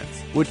Series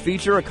events, which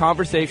feature a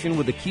conversation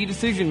with a key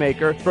decision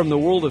maker from the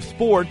world of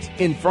sports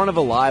in front of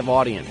a live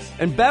audience.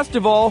 And best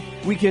of all,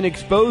 we can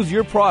expose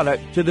your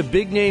product to the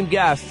big name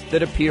guests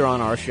that appear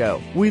on our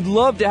show. We'd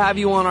love to have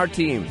you on our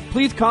team.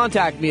 Please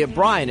contact me at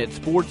Brian at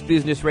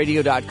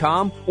sportsbusinessradio.com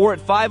or at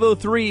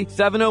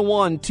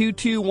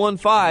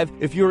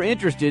 503-701-2215 if you're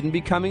interested in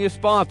becoming a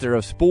sponsor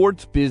of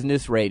Sports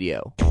Business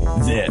Radio.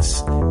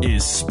 This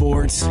is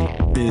Sports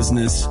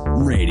Business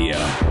Radio.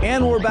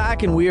 And we're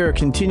back, and we are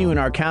continuing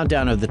our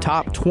countdown of the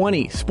top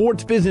 20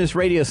 sports business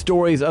radio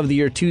stories of the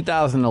year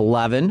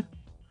 2011.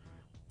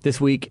 This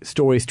week,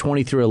 stories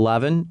 20 through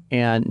 11,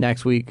 and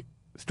next week,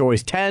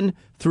 stories 10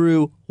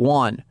 through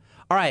 1.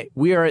 All right,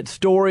 we are at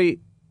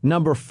story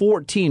number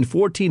 14,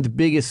 14th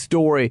biggest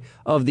story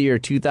of the year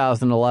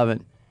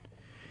 2011.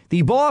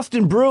 The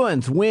Boston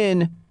Bruins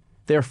win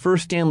their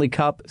first Stanley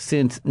Cup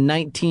since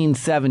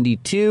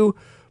 1972.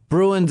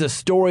 Bruins, a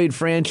storied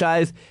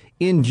franchise.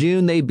 In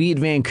June, they beat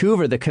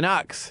Vancouver, the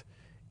Canucks,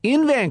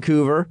 in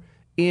Vancouver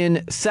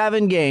in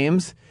 7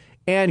 games.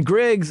 And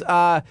Griggs,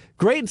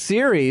 great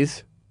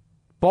series.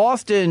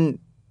 Boston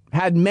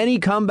had many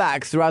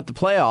comebacks throughout the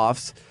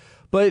playoffs.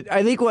 But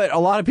I think what a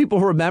lot of people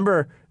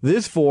remember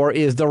this for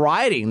is the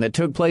rioting that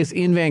took place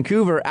in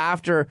Vancouver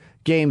after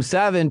Game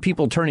 7.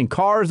 People turning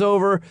cars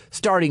over,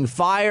 starting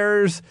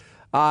fires.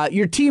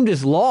 Your team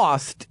just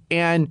lost.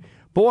 And,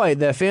 boy,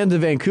 the fans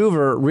of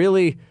Vancouver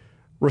really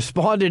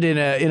responded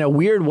in a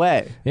weird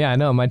way. Yeah, I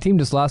know. My team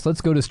just lost.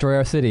 Let's go destroy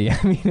our city. I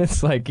mean,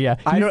 it's like, yeah.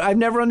 I've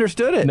never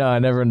understood it. No, I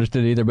never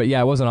understood it either. But,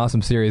 yeah, it was an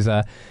awesome series.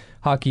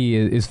 Hockey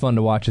is fun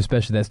to watch,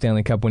 especially that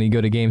Stanley Cup when you go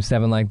to Game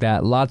 7 like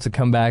that. Lots of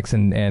comebacks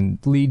and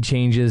lead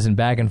changes and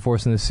back and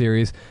forth in the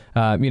series.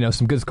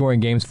 Some good scoring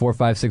games, 4,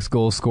 5, 6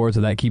 goals scored,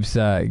 so that keeps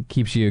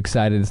you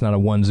excited. It's not a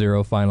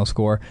 1-0 final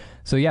score.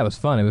 So yeah, it was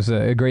fun. It was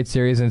a great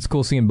series, and it's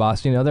cool seeing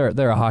Boston. You know,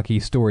 they're a hockey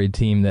storied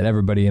team that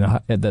everybody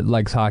that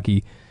likes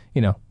hockey,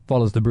 you know,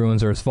 follows the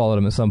Bruins or has followed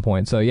them at some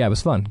point. So yeah, it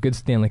was fun. Good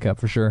Stanley Cup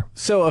for sure.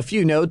 So a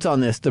few notes on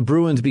this. The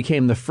Bruins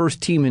became the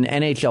first team in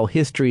NHL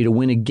history to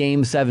win a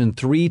Game 7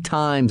 3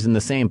 times in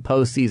the same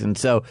postseason.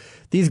 So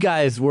these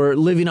guys were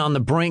living on the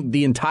brink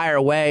the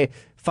entire way,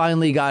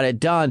 finally got it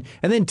done.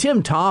 And then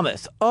Tim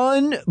Thomas,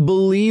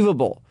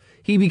 unbelievable.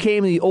 He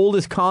became the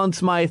oldest Conn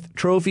Smythe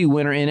Trophy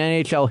winner in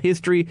NHL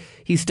history.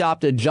 He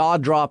stopped a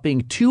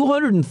jaw-dropping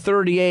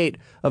 238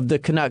 of the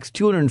Canucks'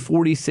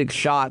 246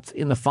 shots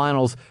in the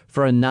finals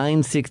for a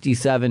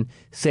 .967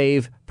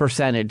 save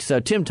percentage.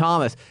 So Tim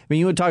Thomas, I mean,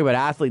 you would talk about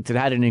athletes that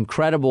had an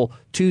incredible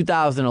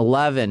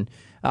 2011.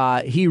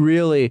 He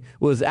really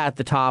was at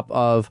the top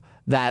of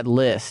that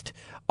list.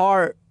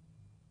 Our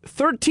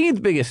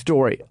 13th biggest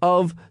story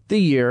of the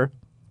year,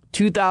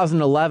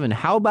 2011.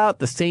 How about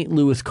the St.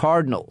 Louis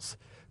Cardinals?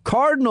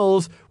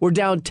 Cardinals were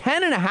down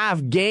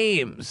 10.5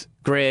 games,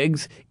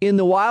 Griggs, in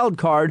the wild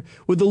card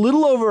with a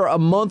little over a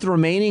month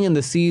remaining in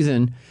the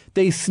season.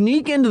 They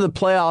sneak into the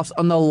playoffs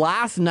on the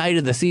last night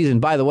of the season.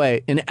 By the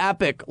way, an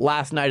epic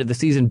last night of the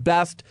season,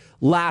 best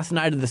last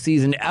night of the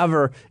season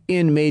ever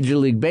in Major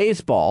League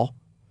Baseball.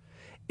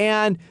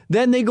 And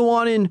then they go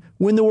on and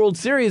win the World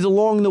Series.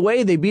 Along the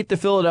way, they beat the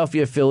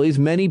Philadelphia Phillies.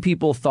 Many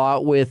people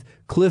thought with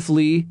Cliff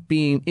Lee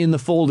being in the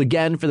fold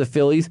again for the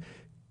Phillies,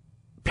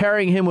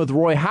 pairing him with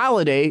Roy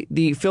Halladay,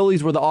 the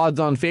Phillies were the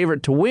odds-on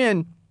favorite to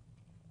win.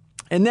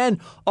 And then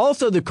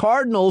also the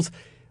Cardinals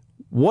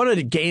won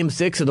a Game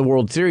 6 of the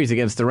World Series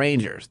against the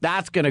Rangers.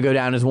 That's going to go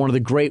down as one of the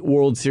great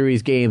World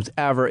Series games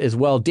ever as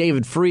well.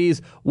 David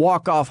Freese,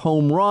 walk-off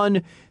home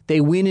run.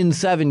 They win in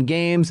 7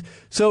 games.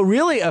 So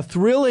really a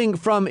thrilling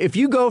from, if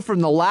you go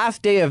from the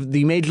last day of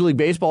the Major League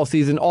Baseball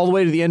season all the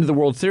way to the end of the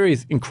World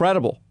Series,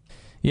 incredible.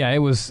 Yeah, it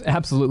was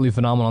absolutely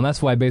phenomenal. And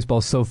that's why baseball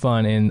is so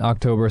fun in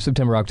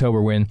September,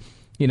 October, when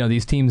you know,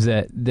 these teams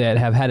that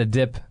have had a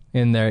dip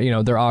in their, you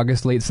know, their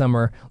August, late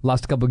summer,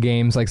 lost a couple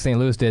games like St.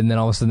 Louis did, and then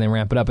all of a sudden they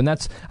ramp it up. And I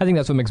think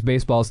that's what makes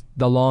baseball,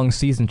 the long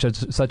season,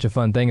 such a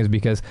fun thing, is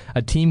because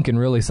a team can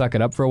really suck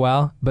it up for a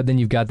while, but then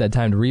you've got that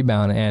time to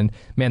rebound. And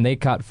man, they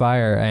caught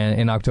fire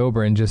in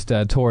October and just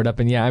tore it up.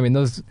 And yeah, I mean,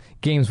 those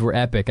games were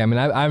epic. I mean,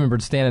 I remember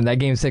standing in that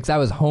Game 6. I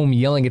was home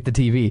yelling at the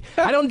TV.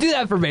 I don't do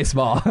that for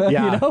baseball.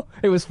 Yeah. You know,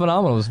 it was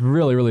phenomenal. It was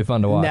really, really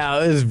fun to watch.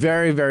 No, it was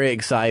very, very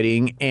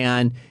exciting.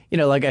 And you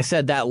know, like I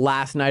said, that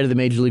last night of the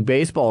Major League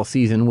Baseball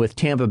season with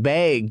Tampa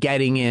Bay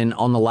getting in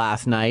on the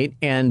last night,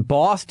 and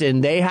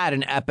Boston, they had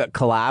an epic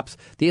collapse.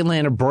 The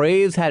Atlanta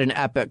Braves had an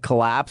epic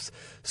collapse.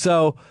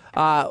 So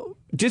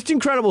just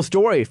incredible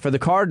story for the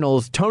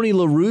Cardinals. Tony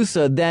La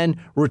Russa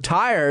then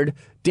retired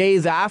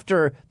days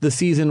after the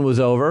season was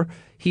over.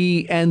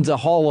 He ends a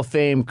Hall of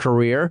Fame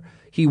career.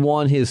 He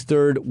won his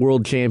 3rd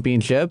World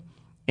Championship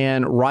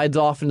and rides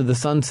off into the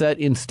sunset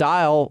in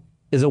style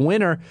as a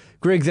winner.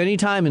 Griggs,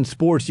 anytime in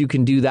sports you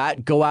can do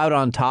that, go out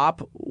on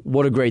top,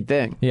 what a great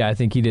thing. Yeah, I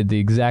think he did the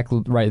exact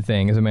right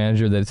thing as a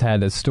manager that's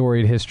had a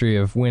storied history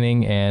of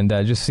winning, and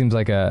just seems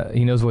like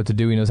he knows what to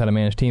do, he knows how to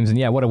manage teams, and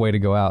yeah, what a way to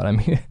go out. I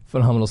mean,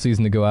 phenomenal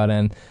season to go out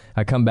and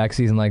a comeback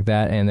season like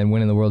that, and then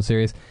winning the World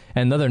Series.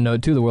 And another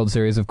note to the World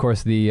Series, of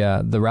course,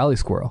 the Rally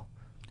Squirrel.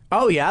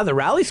 Oh, yeah, the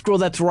Rally Squirrel,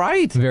 that's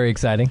right. Very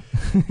exciting.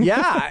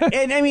 Yeah,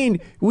 and I mean,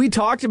 we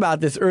talked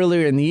about this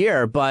earlier in the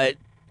year, but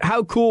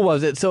how cool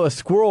was it? So a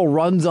squirrel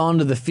runs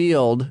onto the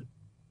field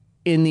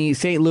in the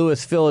St.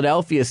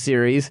 Louis-Philadelphia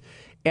series,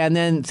 and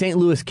then St.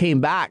 Louis came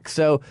back.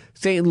 So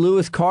St.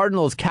 Louis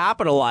Cardinals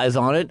capitalize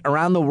on it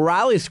around the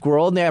Rally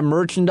Squirrel, and they have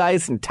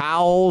merchandise and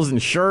towels and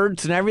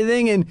shirts and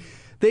everything, and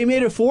they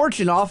made a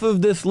fortune off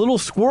of this little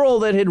squirrel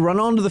that had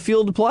run onto the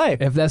field to play.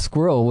 If that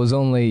squirrel was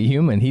only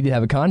human, he'd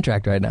have a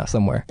contract right now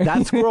somewhere.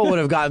 That squirrel would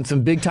have gotten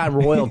some big-time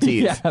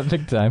royalties. Yeah,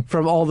 big time.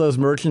 From all those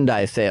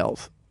merchandise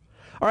sales.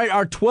 All right,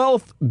 our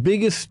 12th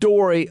biggest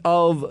story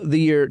of the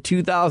year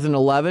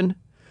 2011.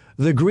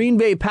 The Green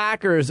Bay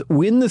Packers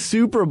win the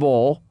Super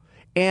Bowl,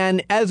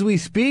 and as we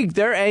speak,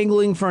 they're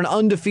angling for an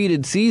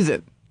undefeated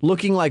season,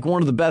 looking like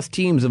one of the best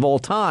teams of all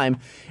time.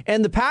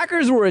 And the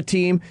Packers were a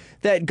team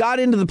that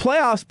got into the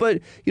playoffs, but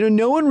you know,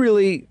 no one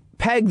really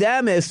pegged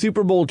them as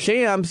Super Bowl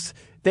champs.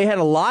 They had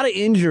a lot of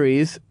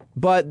injuries,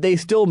 but they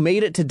still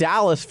made it to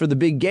Dallas for the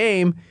big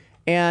game,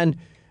 and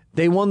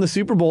they won the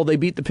Super Bowl. They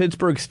beat the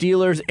Pittsburgh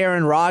Steelers.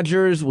 Aaron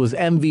Rodgers was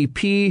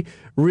MVP,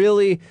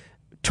 really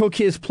took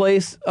his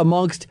place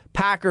amongst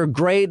Packer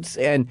greats.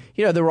 And,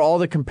 you know, there were all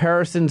the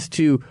comparisons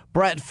to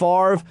Brett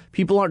Favre.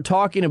 People aren't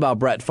talking about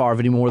Brett Favre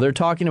anymore. They're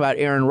talking about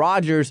Aaron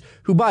Rodgers,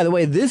 who, by the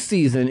way, this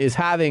season is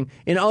having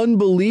an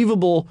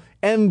unbelievable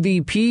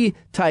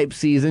MVP-type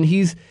season.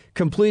 He's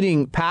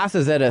completing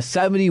passes at a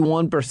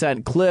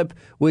 71% clip,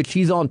 which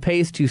he's on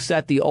pace to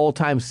set the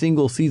all-time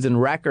single-season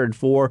record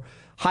for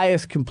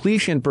highest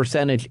completion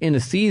percentage in a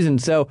season.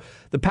 So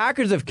the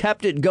Packers have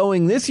kept it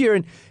going this year.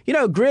 And, you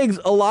know, Griggs,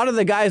 a lot of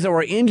the guys that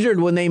were injured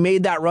when they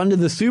made that run to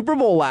the Super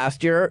Bowl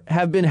last year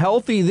have been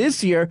healthy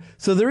this year.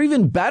 So they're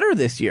even better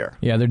this year.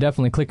 Yeah, they're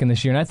definitely clicking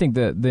this year. And I think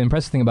the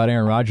impressive thing about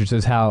Aaron Rodgers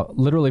is how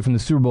literally from the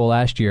Super Bowl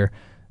last year,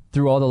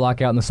 through all the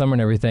lockout in the summer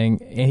and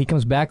everything, and he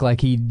comes back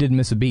like he didn't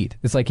miss a beat.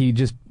 It's like he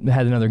just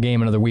had another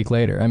game another week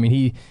later. I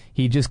mean,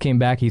 he just came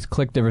back. He's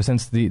clicked ever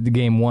since the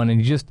game one,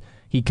 and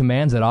he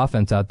commands that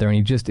offense out there,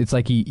 and it's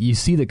like you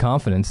see the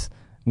confidence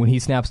when he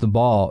snaps the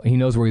ball. He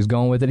knows where he's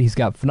going with it. He's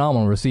got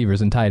phenomenal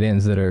receivers and tight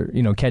ends that are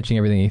catching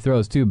everything he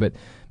throws too. But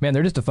man,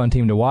 they're just a fun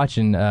team to watch,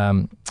 and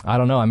I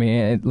don't know. I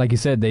mean, like you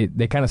said, they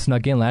kind of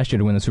snuck in last year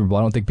to win the Super Bowl.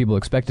 I don't think people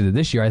expected it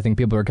this year. I think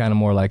people are kind of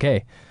more like,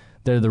 hey,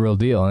 they're the real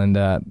deal, and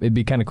it'd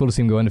be kind of cool to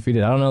see them go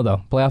undefeated. I don't know,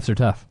 though. Playoffs are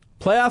tough.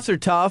 Playoffs are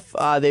tough.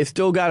 They've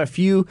still got a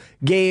few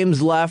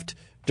games left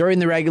during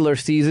the regular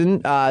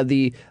season.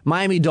 The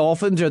Miami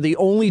Dolphins are the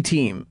only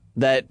team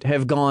that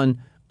have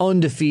gone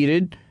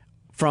undefeated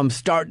from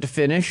start to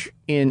finish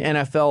in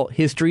NFL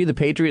history. The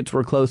Patriots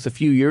were close a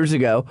few years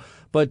ago.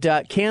 But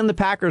can the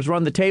Packers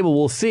run the table?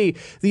 We'll see.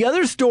 The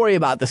other story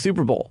about the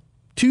Super Bowl,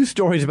 2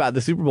 stories about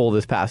the Super Bowl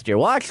this past year.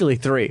 Well, actually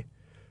 3.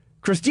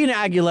 Christina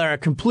Aguilera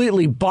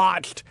completely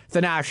botched the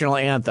national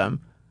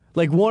anthem.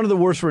 Like one of the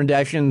worst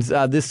renditions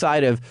this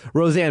side of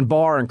Roseanne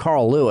Barr and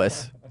Carl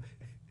Lewis.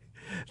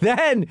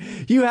 Then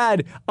you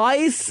had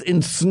ice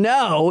and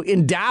snow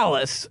in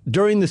Dallas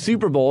during the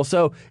Super Bowl,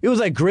 so it was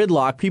like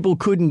gridlock. People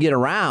couldn't get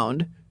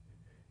around.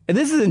 And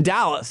this is in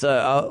Dallas,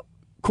 a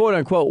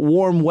quote-unquote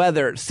warm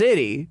weather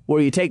city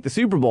where you take the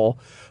Super Bowl.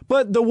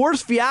 But the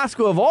worst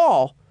fiasco of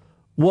all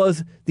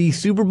was the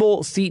Super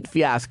Bowl seat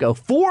fiasco.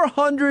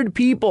 400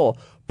 people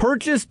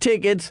purchased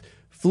tickets,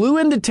 flew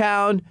into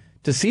town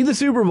to see the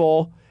Super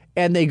Bowl,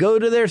 and they go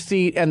to their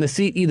seat, and the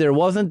seat either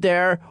wasn't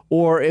there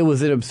or it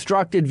was an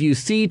obstructed view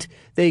seat.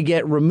 They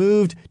get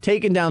removed,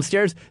 taken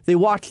downstairs. They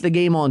watch the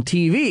game on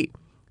TV.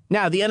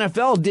 Now, the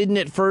NFL didn't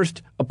at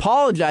first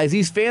apologize.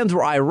 These fans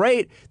were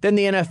irate. Then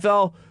the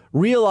NFL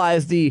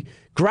realized the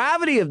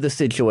gravity of the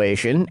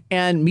situation,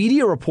 and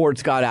media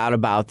reports got out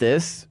about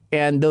this,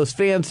 and those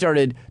fans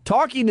started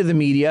talking to the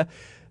media.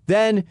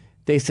 Then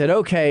they said,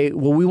 okay,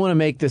 well, we want to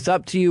make this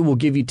up to you. We'll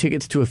give you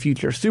tickets to a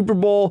future Super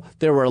Bowl.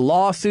 There were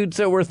lawsuits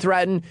that were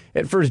threatened.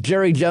 At first,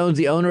 Jerry Jones,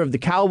 the owner of the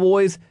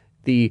Cowboys,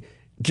 the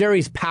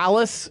Jerry's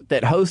Palace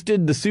that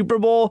hosted the Super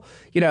Bowl,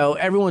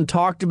 everyone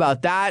talked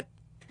about that.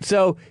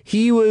 So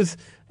he was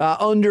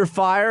under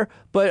fire.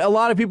 But a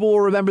lot of people will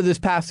remember this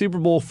past Super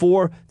Bowl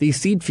for the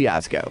seat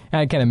fiasco.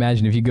 I can't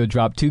imagine if you go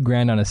drop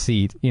 $2,000 on a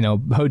seat,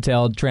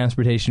 hotel,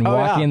 transportation,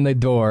 walk in the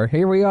door,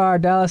 here we are,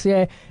 Dallas,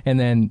 yay, and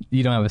then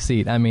you don't have a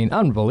seat. I mean,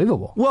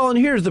 unbelievable. Well, and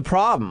here's the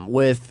problem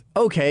with,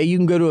 okay, you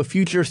can go to a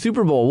future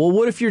Super Bowl. Well,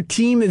 what if your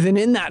team isn't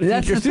in that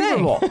future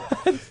Super Bowl?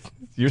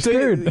 You're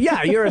screwed.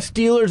 Yeah, you're a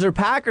Steelers or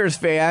Packers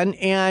fan,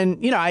 and,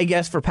 I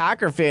guess for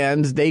Packer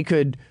fans, they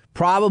could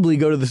probably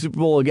go to the Super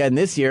Bowl again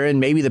this year, and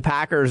maybe the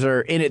Packers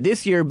are in it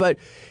this year, but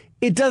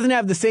it doesn't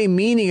have the same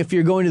meaning if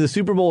you're going to the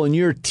Super Bowl and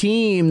your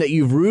team that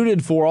you've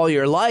rooted for all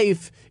your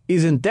life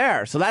isn't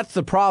there. So that's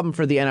the problem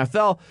for the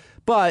NFL.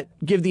 But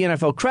give the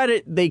NFL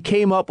credit, they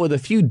came up with a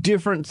few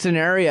different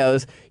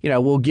scenarios.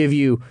 We'll give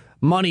you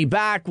money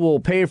back, we'll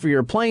pay for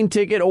your plane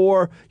ticket,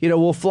 or,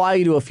 we'll fly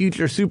you to a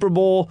future Super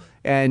Bowl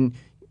and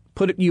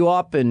put you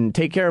up and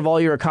take care of all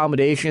your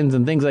accommodations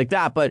and things like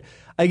that. But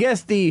I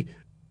guess the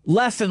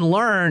lesson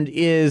learned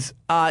is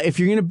if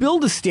you're going to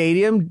build a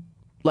stadium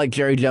like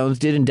Jerry Jones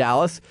did in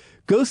Dallas,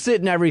 go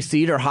sit in every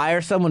seat or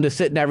hire someone to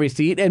sit in every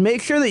seat and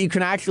make sure that you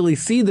can actually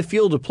see the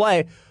field of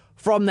play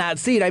from that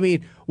seat. I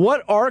mean,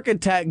 what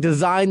architect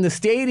designed the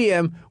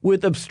stadium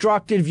with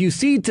obstructed view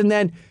seats? And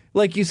then,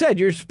 like you said,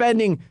 you're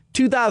spending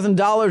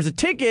 $2,000 a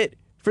ticket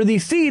for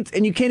these seats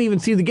and you can't even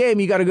see the game.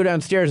 You got to go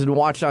downstairs and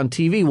watch it on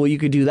TV. Well, you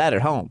could do that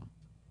at home.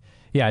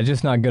 Yeah,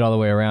 just not good all the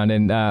way around.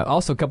 And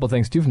also a couple of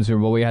things, too, from Super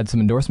Bowl. We had some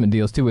endorsement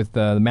deals, too, with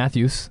the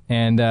Matthews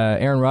and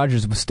Aaron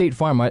Rodgers with State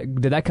Farm.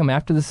 Did that come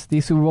after the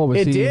Super Bowl?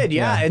 It did,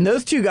 yeah. And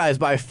those two guys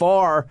by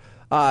far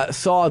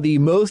saw the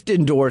most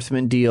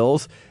endorsement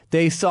deals.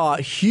 They saw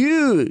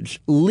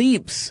huge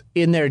leaps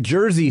in their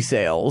jersey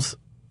sales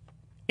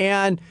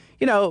and,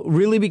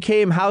 really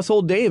became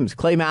household names.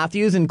 Clay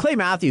Matthews. And Clay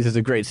Matthews is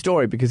a great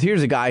story because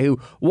here's a guy who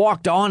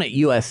walked on at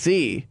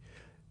USC.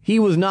 He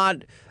was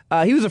not...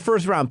 he was a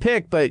first-round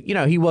pick, but,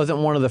 he wasn't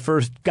one of the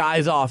first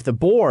guys off the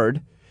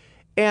board.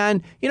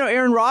 And,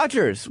 Aaron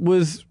Rodgers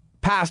was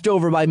passed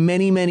over by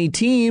many, many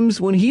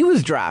teams when he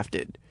was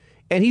drafted.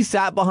 And he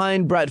sat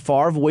behind Brett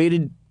Favre,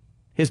 waited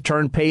his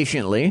turn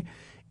patiently.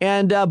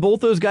 And both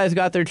those guys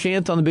got their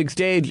chance on the big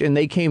stage, and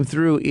they came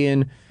through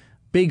in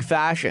big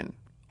fashion.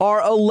 Our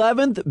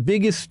 11th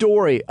biggest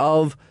story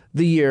of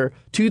the year,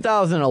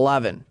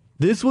 2011.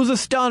 This was a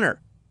stunner.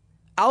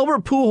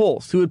 Albert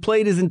Pujols, who had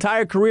played his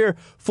entire career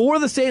for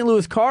the St.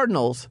 Louis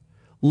Cardinals,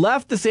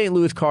 left the St.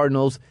 Louis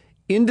Cardinals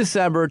in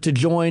December to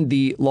join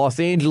the Los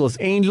Angeles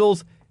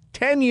Angels.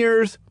 10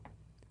 years,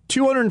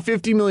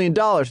 $250 million.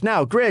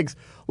 Now, Griggs,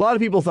 a lot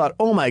of people thought,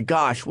 oh my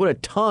gosh, what a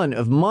ton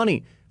of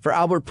money for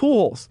Albert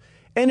Pujols.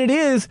 And it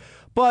is,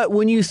 but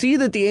when you see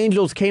that the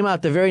Angels came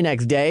out the very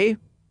next day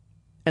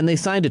and they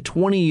signed a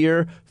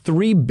 20-year,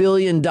 $3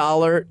 billion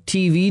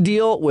TV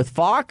deal with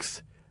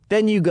Fox,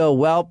 then you go,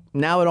 well,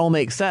 now it all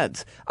makes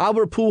sense.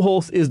 Albert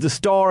Pujols is the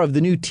star of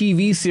the new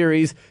TV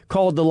series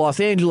called The Los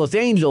Angeles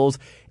Angels,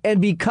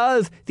 and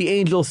because the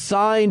Angels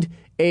signed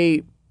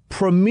a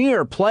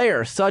premier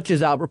player such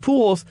as Albert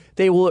Pujols,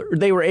 they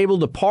were able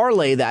to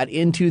parlay that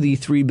into the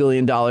 $3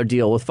 billion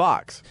deal with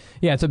Fox.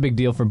 Yeah, it's a big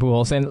deal for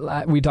Pujols,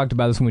 and we talked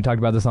about this when we talked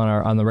about this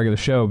on the regular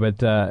show.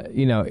 But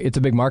it's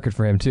a big market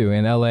for him too,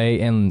 and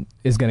LA and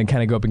is going to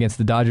kind of go up against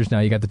the Dodgers now.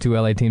 You got the two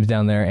LA teams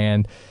down there,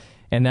 and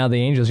now the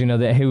Angels,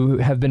 who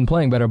have been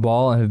playing better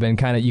ball and have been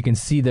you can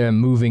see them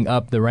moving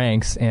up the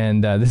ranks,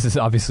 and this is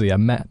obviously a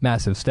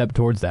massive step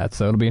towards that.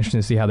 So it'll be interesting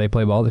to see how they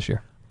play ball this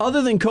year.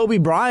 Other than Kobe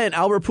Bryant,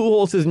 Albert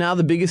Pujols is now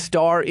the biggest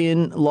star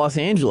in Los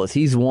Angeles.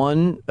 He's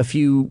won a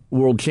few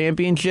world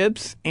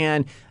championships,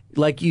 and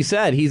like you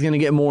said, he's going to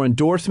get more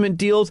endorsement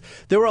deals.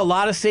 There were a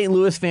lot of St.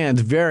 Louis fans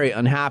very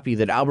unhappy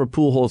that Albert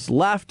Pujols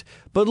left.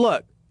 But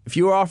look, if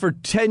you were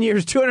offered 10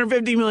 years,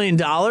 $250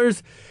 million,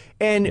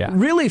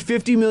 and really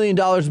 $50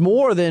 million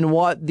more than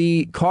what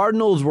the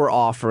Cardinals were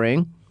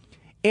offering,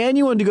 and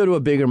you wanted to go to a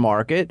bigger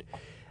market,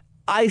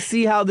 I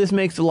see how this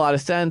makes a lot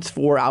of sense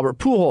for Albert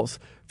Pujols.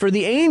 For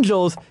the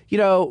Angels,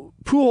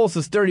 Pujols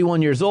is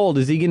 31 years old.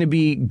 Is he going to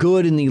be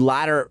good in the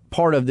latter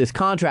part of this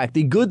contract?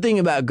 The good thing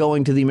about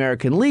going to the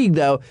American League,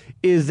 though,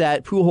 is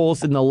that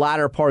Pujols in the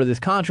latter part of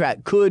this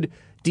contract could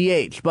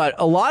DH. But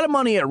a lot of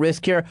money at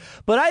risk here.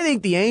 But I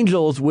think the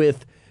Angels,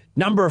 with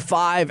number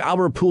 5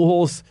 Albert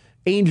Pujols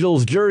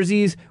Angels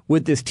jerseys,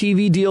 with this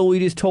TV deal we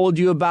just told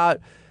you about,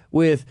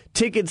 with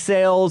ticket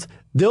sales,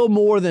 they'll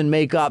more than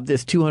make up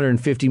this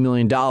 $250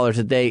 million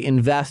that they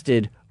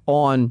invested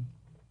on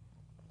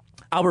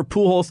Albert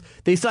Pujols.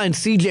 They signed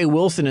C.J.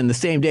 Wilson in the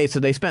same day, so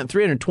they spent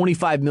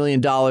 $325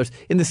 million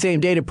in the same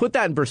day. To put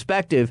that in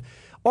perspective,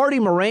 Artie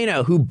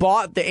Moreno, who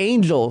bought the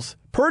Angels,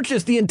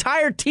 purchased the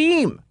entire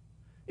team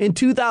in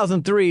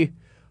 2003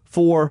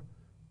 for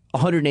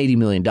 $180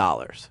 million.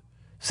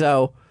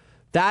 So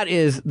that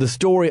is the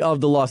story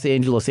of the Los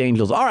Angeles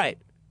Angels. All right,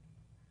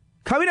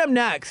 coming up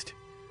next,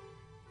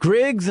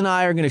 Griggs and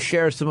I are going to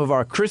share some of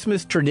our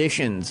Christmas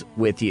traditions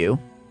with you.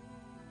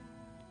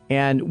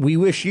 And we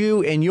wish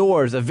you and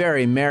yours a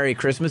very Merry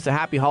Christmas, a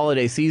happy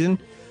holiday season.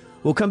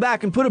 We'll come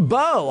back and put a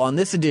bow on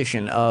this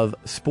edition of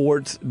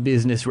Sports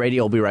Business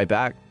Radio. We'll be right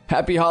back.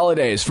 Happy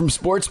holidays from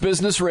Sports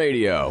Business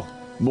Radio.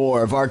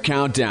 More of our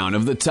countdown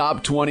of the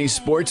top 20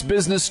 sports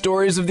business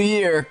stories of the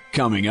year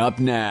coming up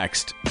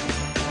next.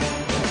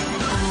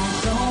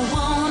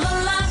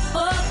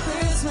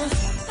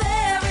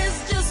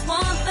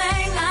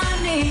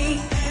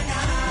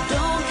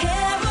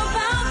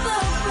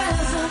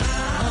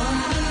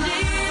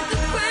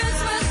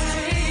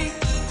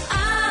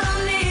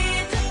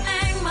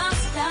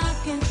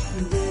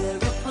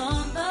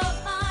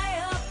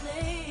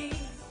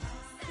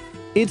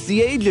 It's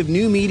the age of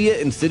new media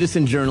and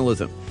citizen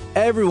journalism.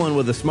 Everyone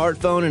with a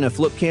smartphone and a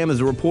flip cam is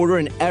a reporter,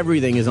 and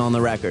everything is on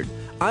the record.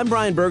 I'm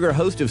Brian Berger,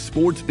 host of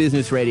Sports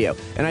Business Radio,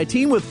 and I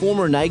team with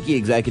former Nike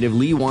executive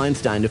Lee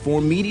Weinstein to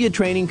form media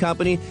training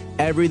company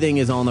Everything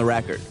is on the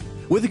Record.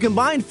 With a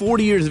combined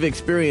 40 years of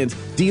experience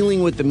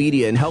dealing with the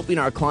media and helping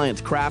our clients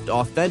craft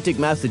authentic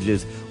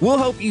messages, we'll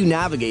help you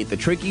navigate the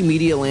tricky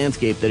media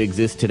landscape that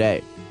exists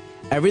today.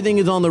 Everything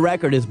is on the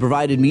Record has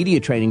provided media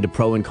training to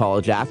pro and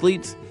college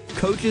athletes,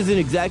 coaches and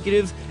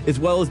executives, as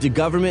well as to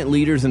government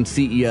leaders and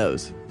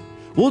CEOs.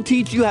 We'll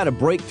teach you how to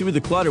break through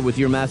the clutter with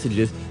your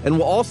messages, and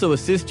we'll also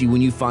assist you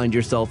when you find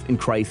yourself in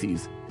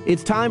crises.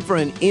 It's time for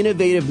an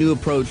innovative new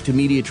approach to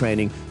media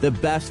training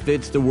that best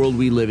fits the world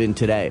we live in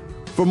today.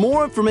 For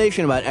more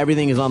information about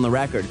Everything is on the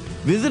Record,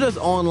 visit us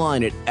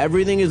online at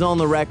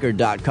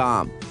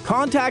everythingisontherecord.com.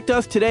 Contact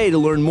us today to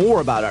learn more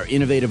about our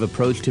innovative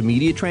approach to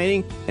media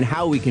training and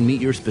how we can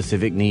meet your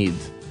specific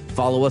needs.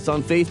 Follow us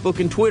on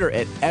Facebook and Twitter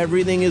at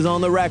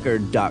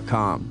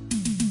everythingisontherecord.com.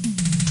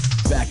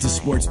 Back to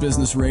Sports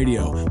Business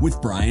Radio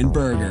with Brian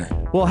Berger.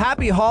 Well,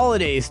 happy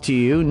holidays to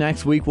you.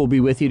 Next week, we'll be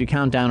with you to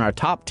count down our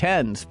top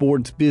 10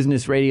 Sports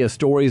Business Radio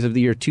stories of the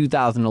year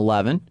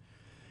 2011.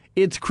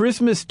 It's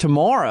Christmas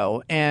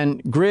tomorrow,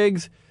 and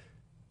Griggs,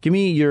 give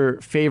me your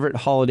favorite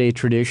holiday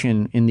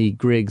tradition in the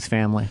Griggs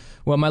family.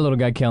 Well, my little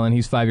guy, Kellen,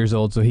 he's 5 years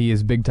old, so he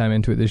is big time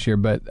into it this year.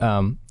 But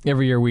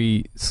every year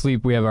we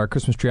have our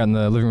Christmas tree out in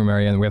the living room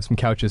area, and we have some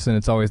couches, and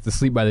it's always the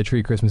sleep by the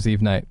tree Christmas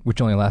Eve night,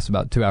 which only lasts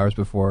about 2 hours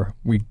before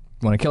we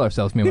want to kill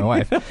ourselves, me and my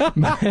wife.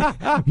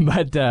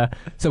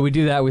 So we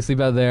do that. We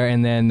sleep out there,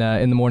 and then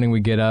in the morning we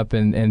get up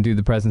and do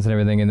the presents and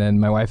everything. And then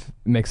my wife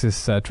makes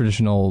this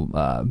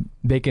traditional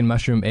bacon,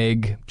 mushroom,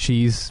 egg,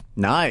 cheese.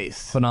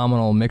 Nice.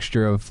 Phenomenal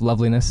mixture of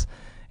loveliness.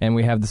 And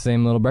we have the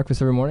same little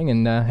breakfast every morning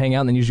and hang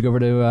out, and then usually go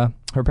over to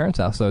her parents'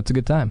 house. So it's a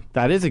good time.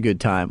 That is a good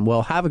time.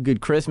 Well, have a good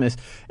Christmas.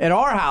 At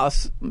our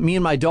house, me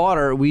and my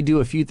daughter, we do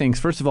a few things.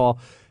 First of all,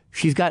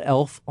 she's got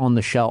Elf on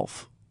the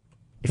Shelf.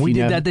 We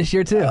did that this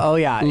year, too. Oh,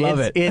 yeah. Love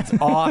it. It's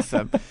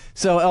awesome.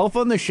 So Elf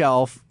on the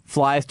Shelf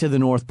flies to the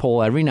North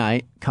Pole every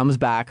night, comes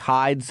back,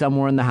 hides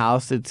somewhere in the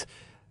house. It's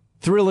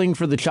thrilling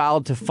for the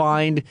child to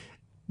find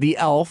the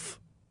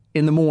elf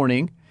in the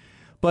morning.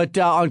 But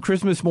on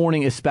Christmas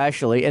morning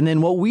especially, and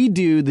then what we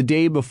do the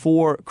day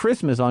before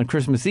Christmas, on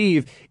Christmas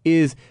Eve,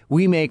 is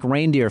we make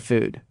reindeer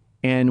food.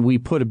 And we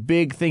put a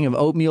big thing of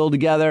oatmeal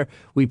together,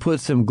 we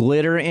put some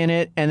glitter in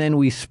it, and then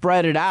we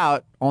spread it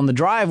out on the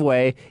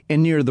driveway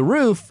and near the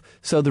roof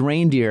so the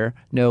reindeer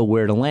know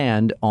where to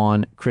land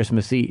on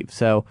Christmas Eve.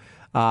 So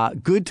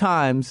good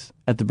times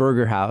at the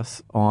Burger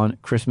House on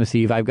Christmas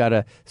Eve. I've got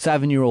a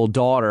 7-year-old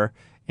daughter,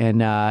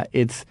 and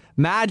it's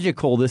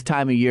magical this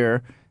time of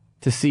year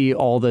to see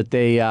all that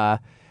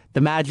the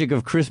magic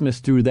of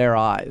Christmas through their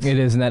eyes. It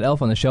is, and that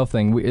Elf on the Shelf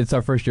thing, it's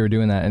our first year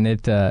doing that, and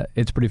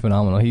it's pretty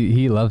phenomenal.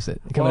 He loves it.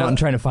 Coming out and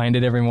trying to find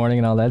it every morning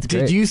and all that. It's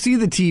great. Did you see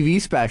the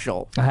TV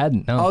special? I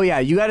hadn't, no. Oh, yeah,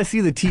 you got to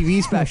see the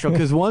TV special,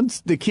 because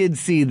once the kids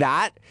see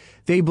that,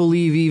 they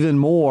believe even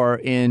more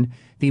in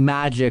the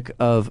magic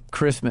of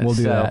Christmas. We'll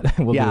do that.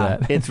 We'll do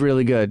that. It's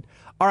really good.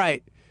 All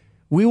right.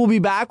 We will be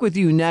back with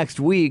you next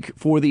week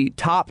for the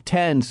top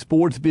 10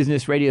 sports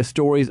business radio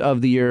stories of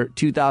the year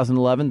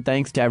 2011.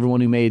 Thanks to everyone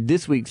who made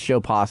this week's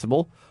show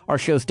possible. Our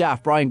show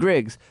staff, Brian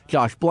Griggs,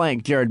 Josh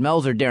Blank, Jared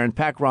Melzer, Darren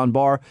Peck, Ron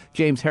Barr,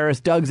 James Harris,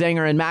 Doug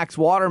Zanger, and Max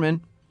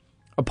Waterman.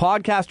 A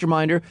podcast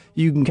reminder,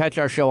 you can catch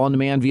our show on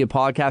demand via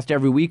podcast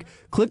every week.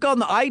 Click on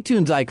the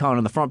iTunes icon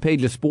on the front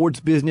page of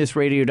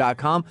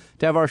sportsbusinessradio.com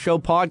to have our show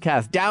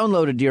podcast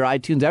downloaded to your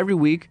iTunes every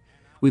week.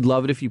 We'd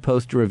love it if you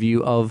post a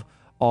review of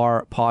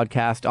our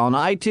podcast on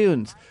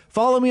iTunes.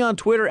 Follow me on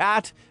Twitter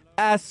at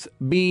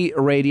SB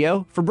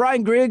Radio. For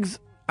Brian Griggs,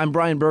 I'm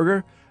Brian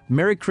Berger.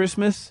 Merry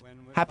Christmas,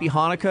 Happy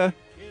Hanukkah,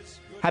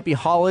 Happy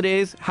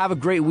Holidays. Have a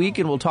great week,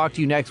 and we'll talk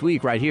to you next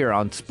week right here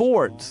on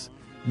Sports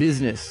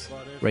Business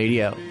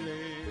Radio.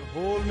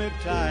 Hold me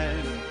tight.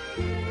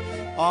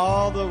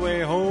 All the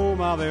way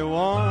home I'll be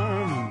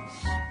warm,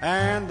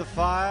 and the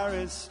fire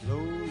is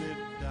slowly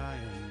dying.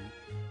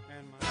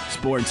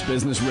 Sports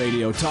Business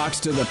Radio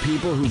talks to the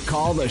people who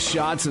call the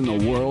shots in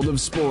the world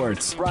of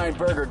sports. Brian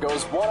Berger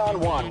goes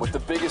one-on-one with the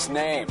biggest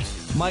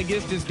names. My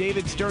guest is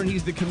David Stern.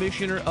 He's the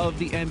commissioner of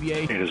the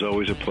NBA. It is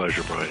always a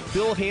pleasure, Brian.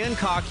 Bill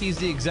Hancock, he's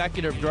the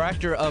executive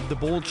director of the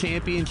Bowl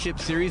Championship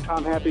Series.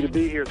 I'm happy to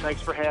be here.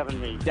 Thanks for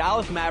having me.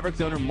 Dallas Mavericks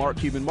owner Mark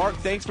Cuban. Mark,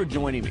 thanks for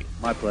joining me.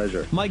 My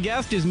pleasure. My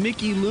guest is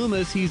Mickey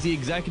Loomis. He's the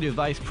executive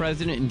vice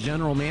president and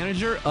general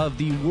manager of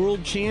the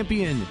world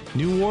champion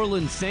New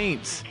Orleans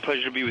Saints.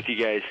 Pleasure to be with you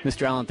guys.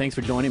 Mr. Allen, thanks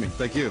for joining me.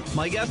 Thank you.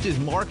 My guest is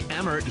Mark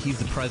Emmert. He's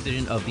the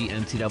president of the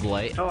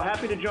NCAA. Oh,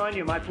 happy to join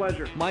you. My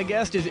pleasure. My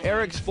guest is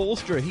Eric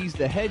Spoelstra. He's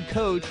the head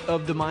coach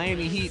of the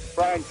Miami Heat.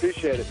 Brian,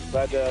 appreciate it.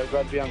 Glad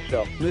to be on the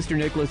show. Mr.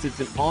 Nicholas, it's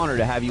an honor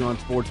to have you on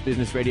Sports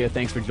Business Radio.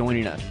 Thanks for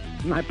joining us.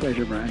 My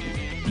pleasure, Brian.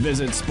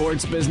 Visit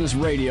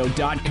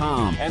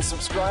sportsbusinessradio.com and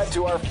subscribe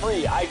to our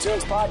free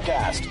iTunes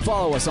podcast.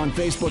 Follow us on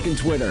Facebook and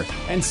Twitter,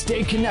 and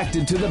stay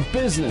connected to the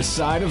business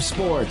side of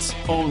sports,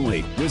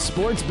 only with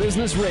Sports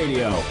Business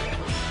Radio.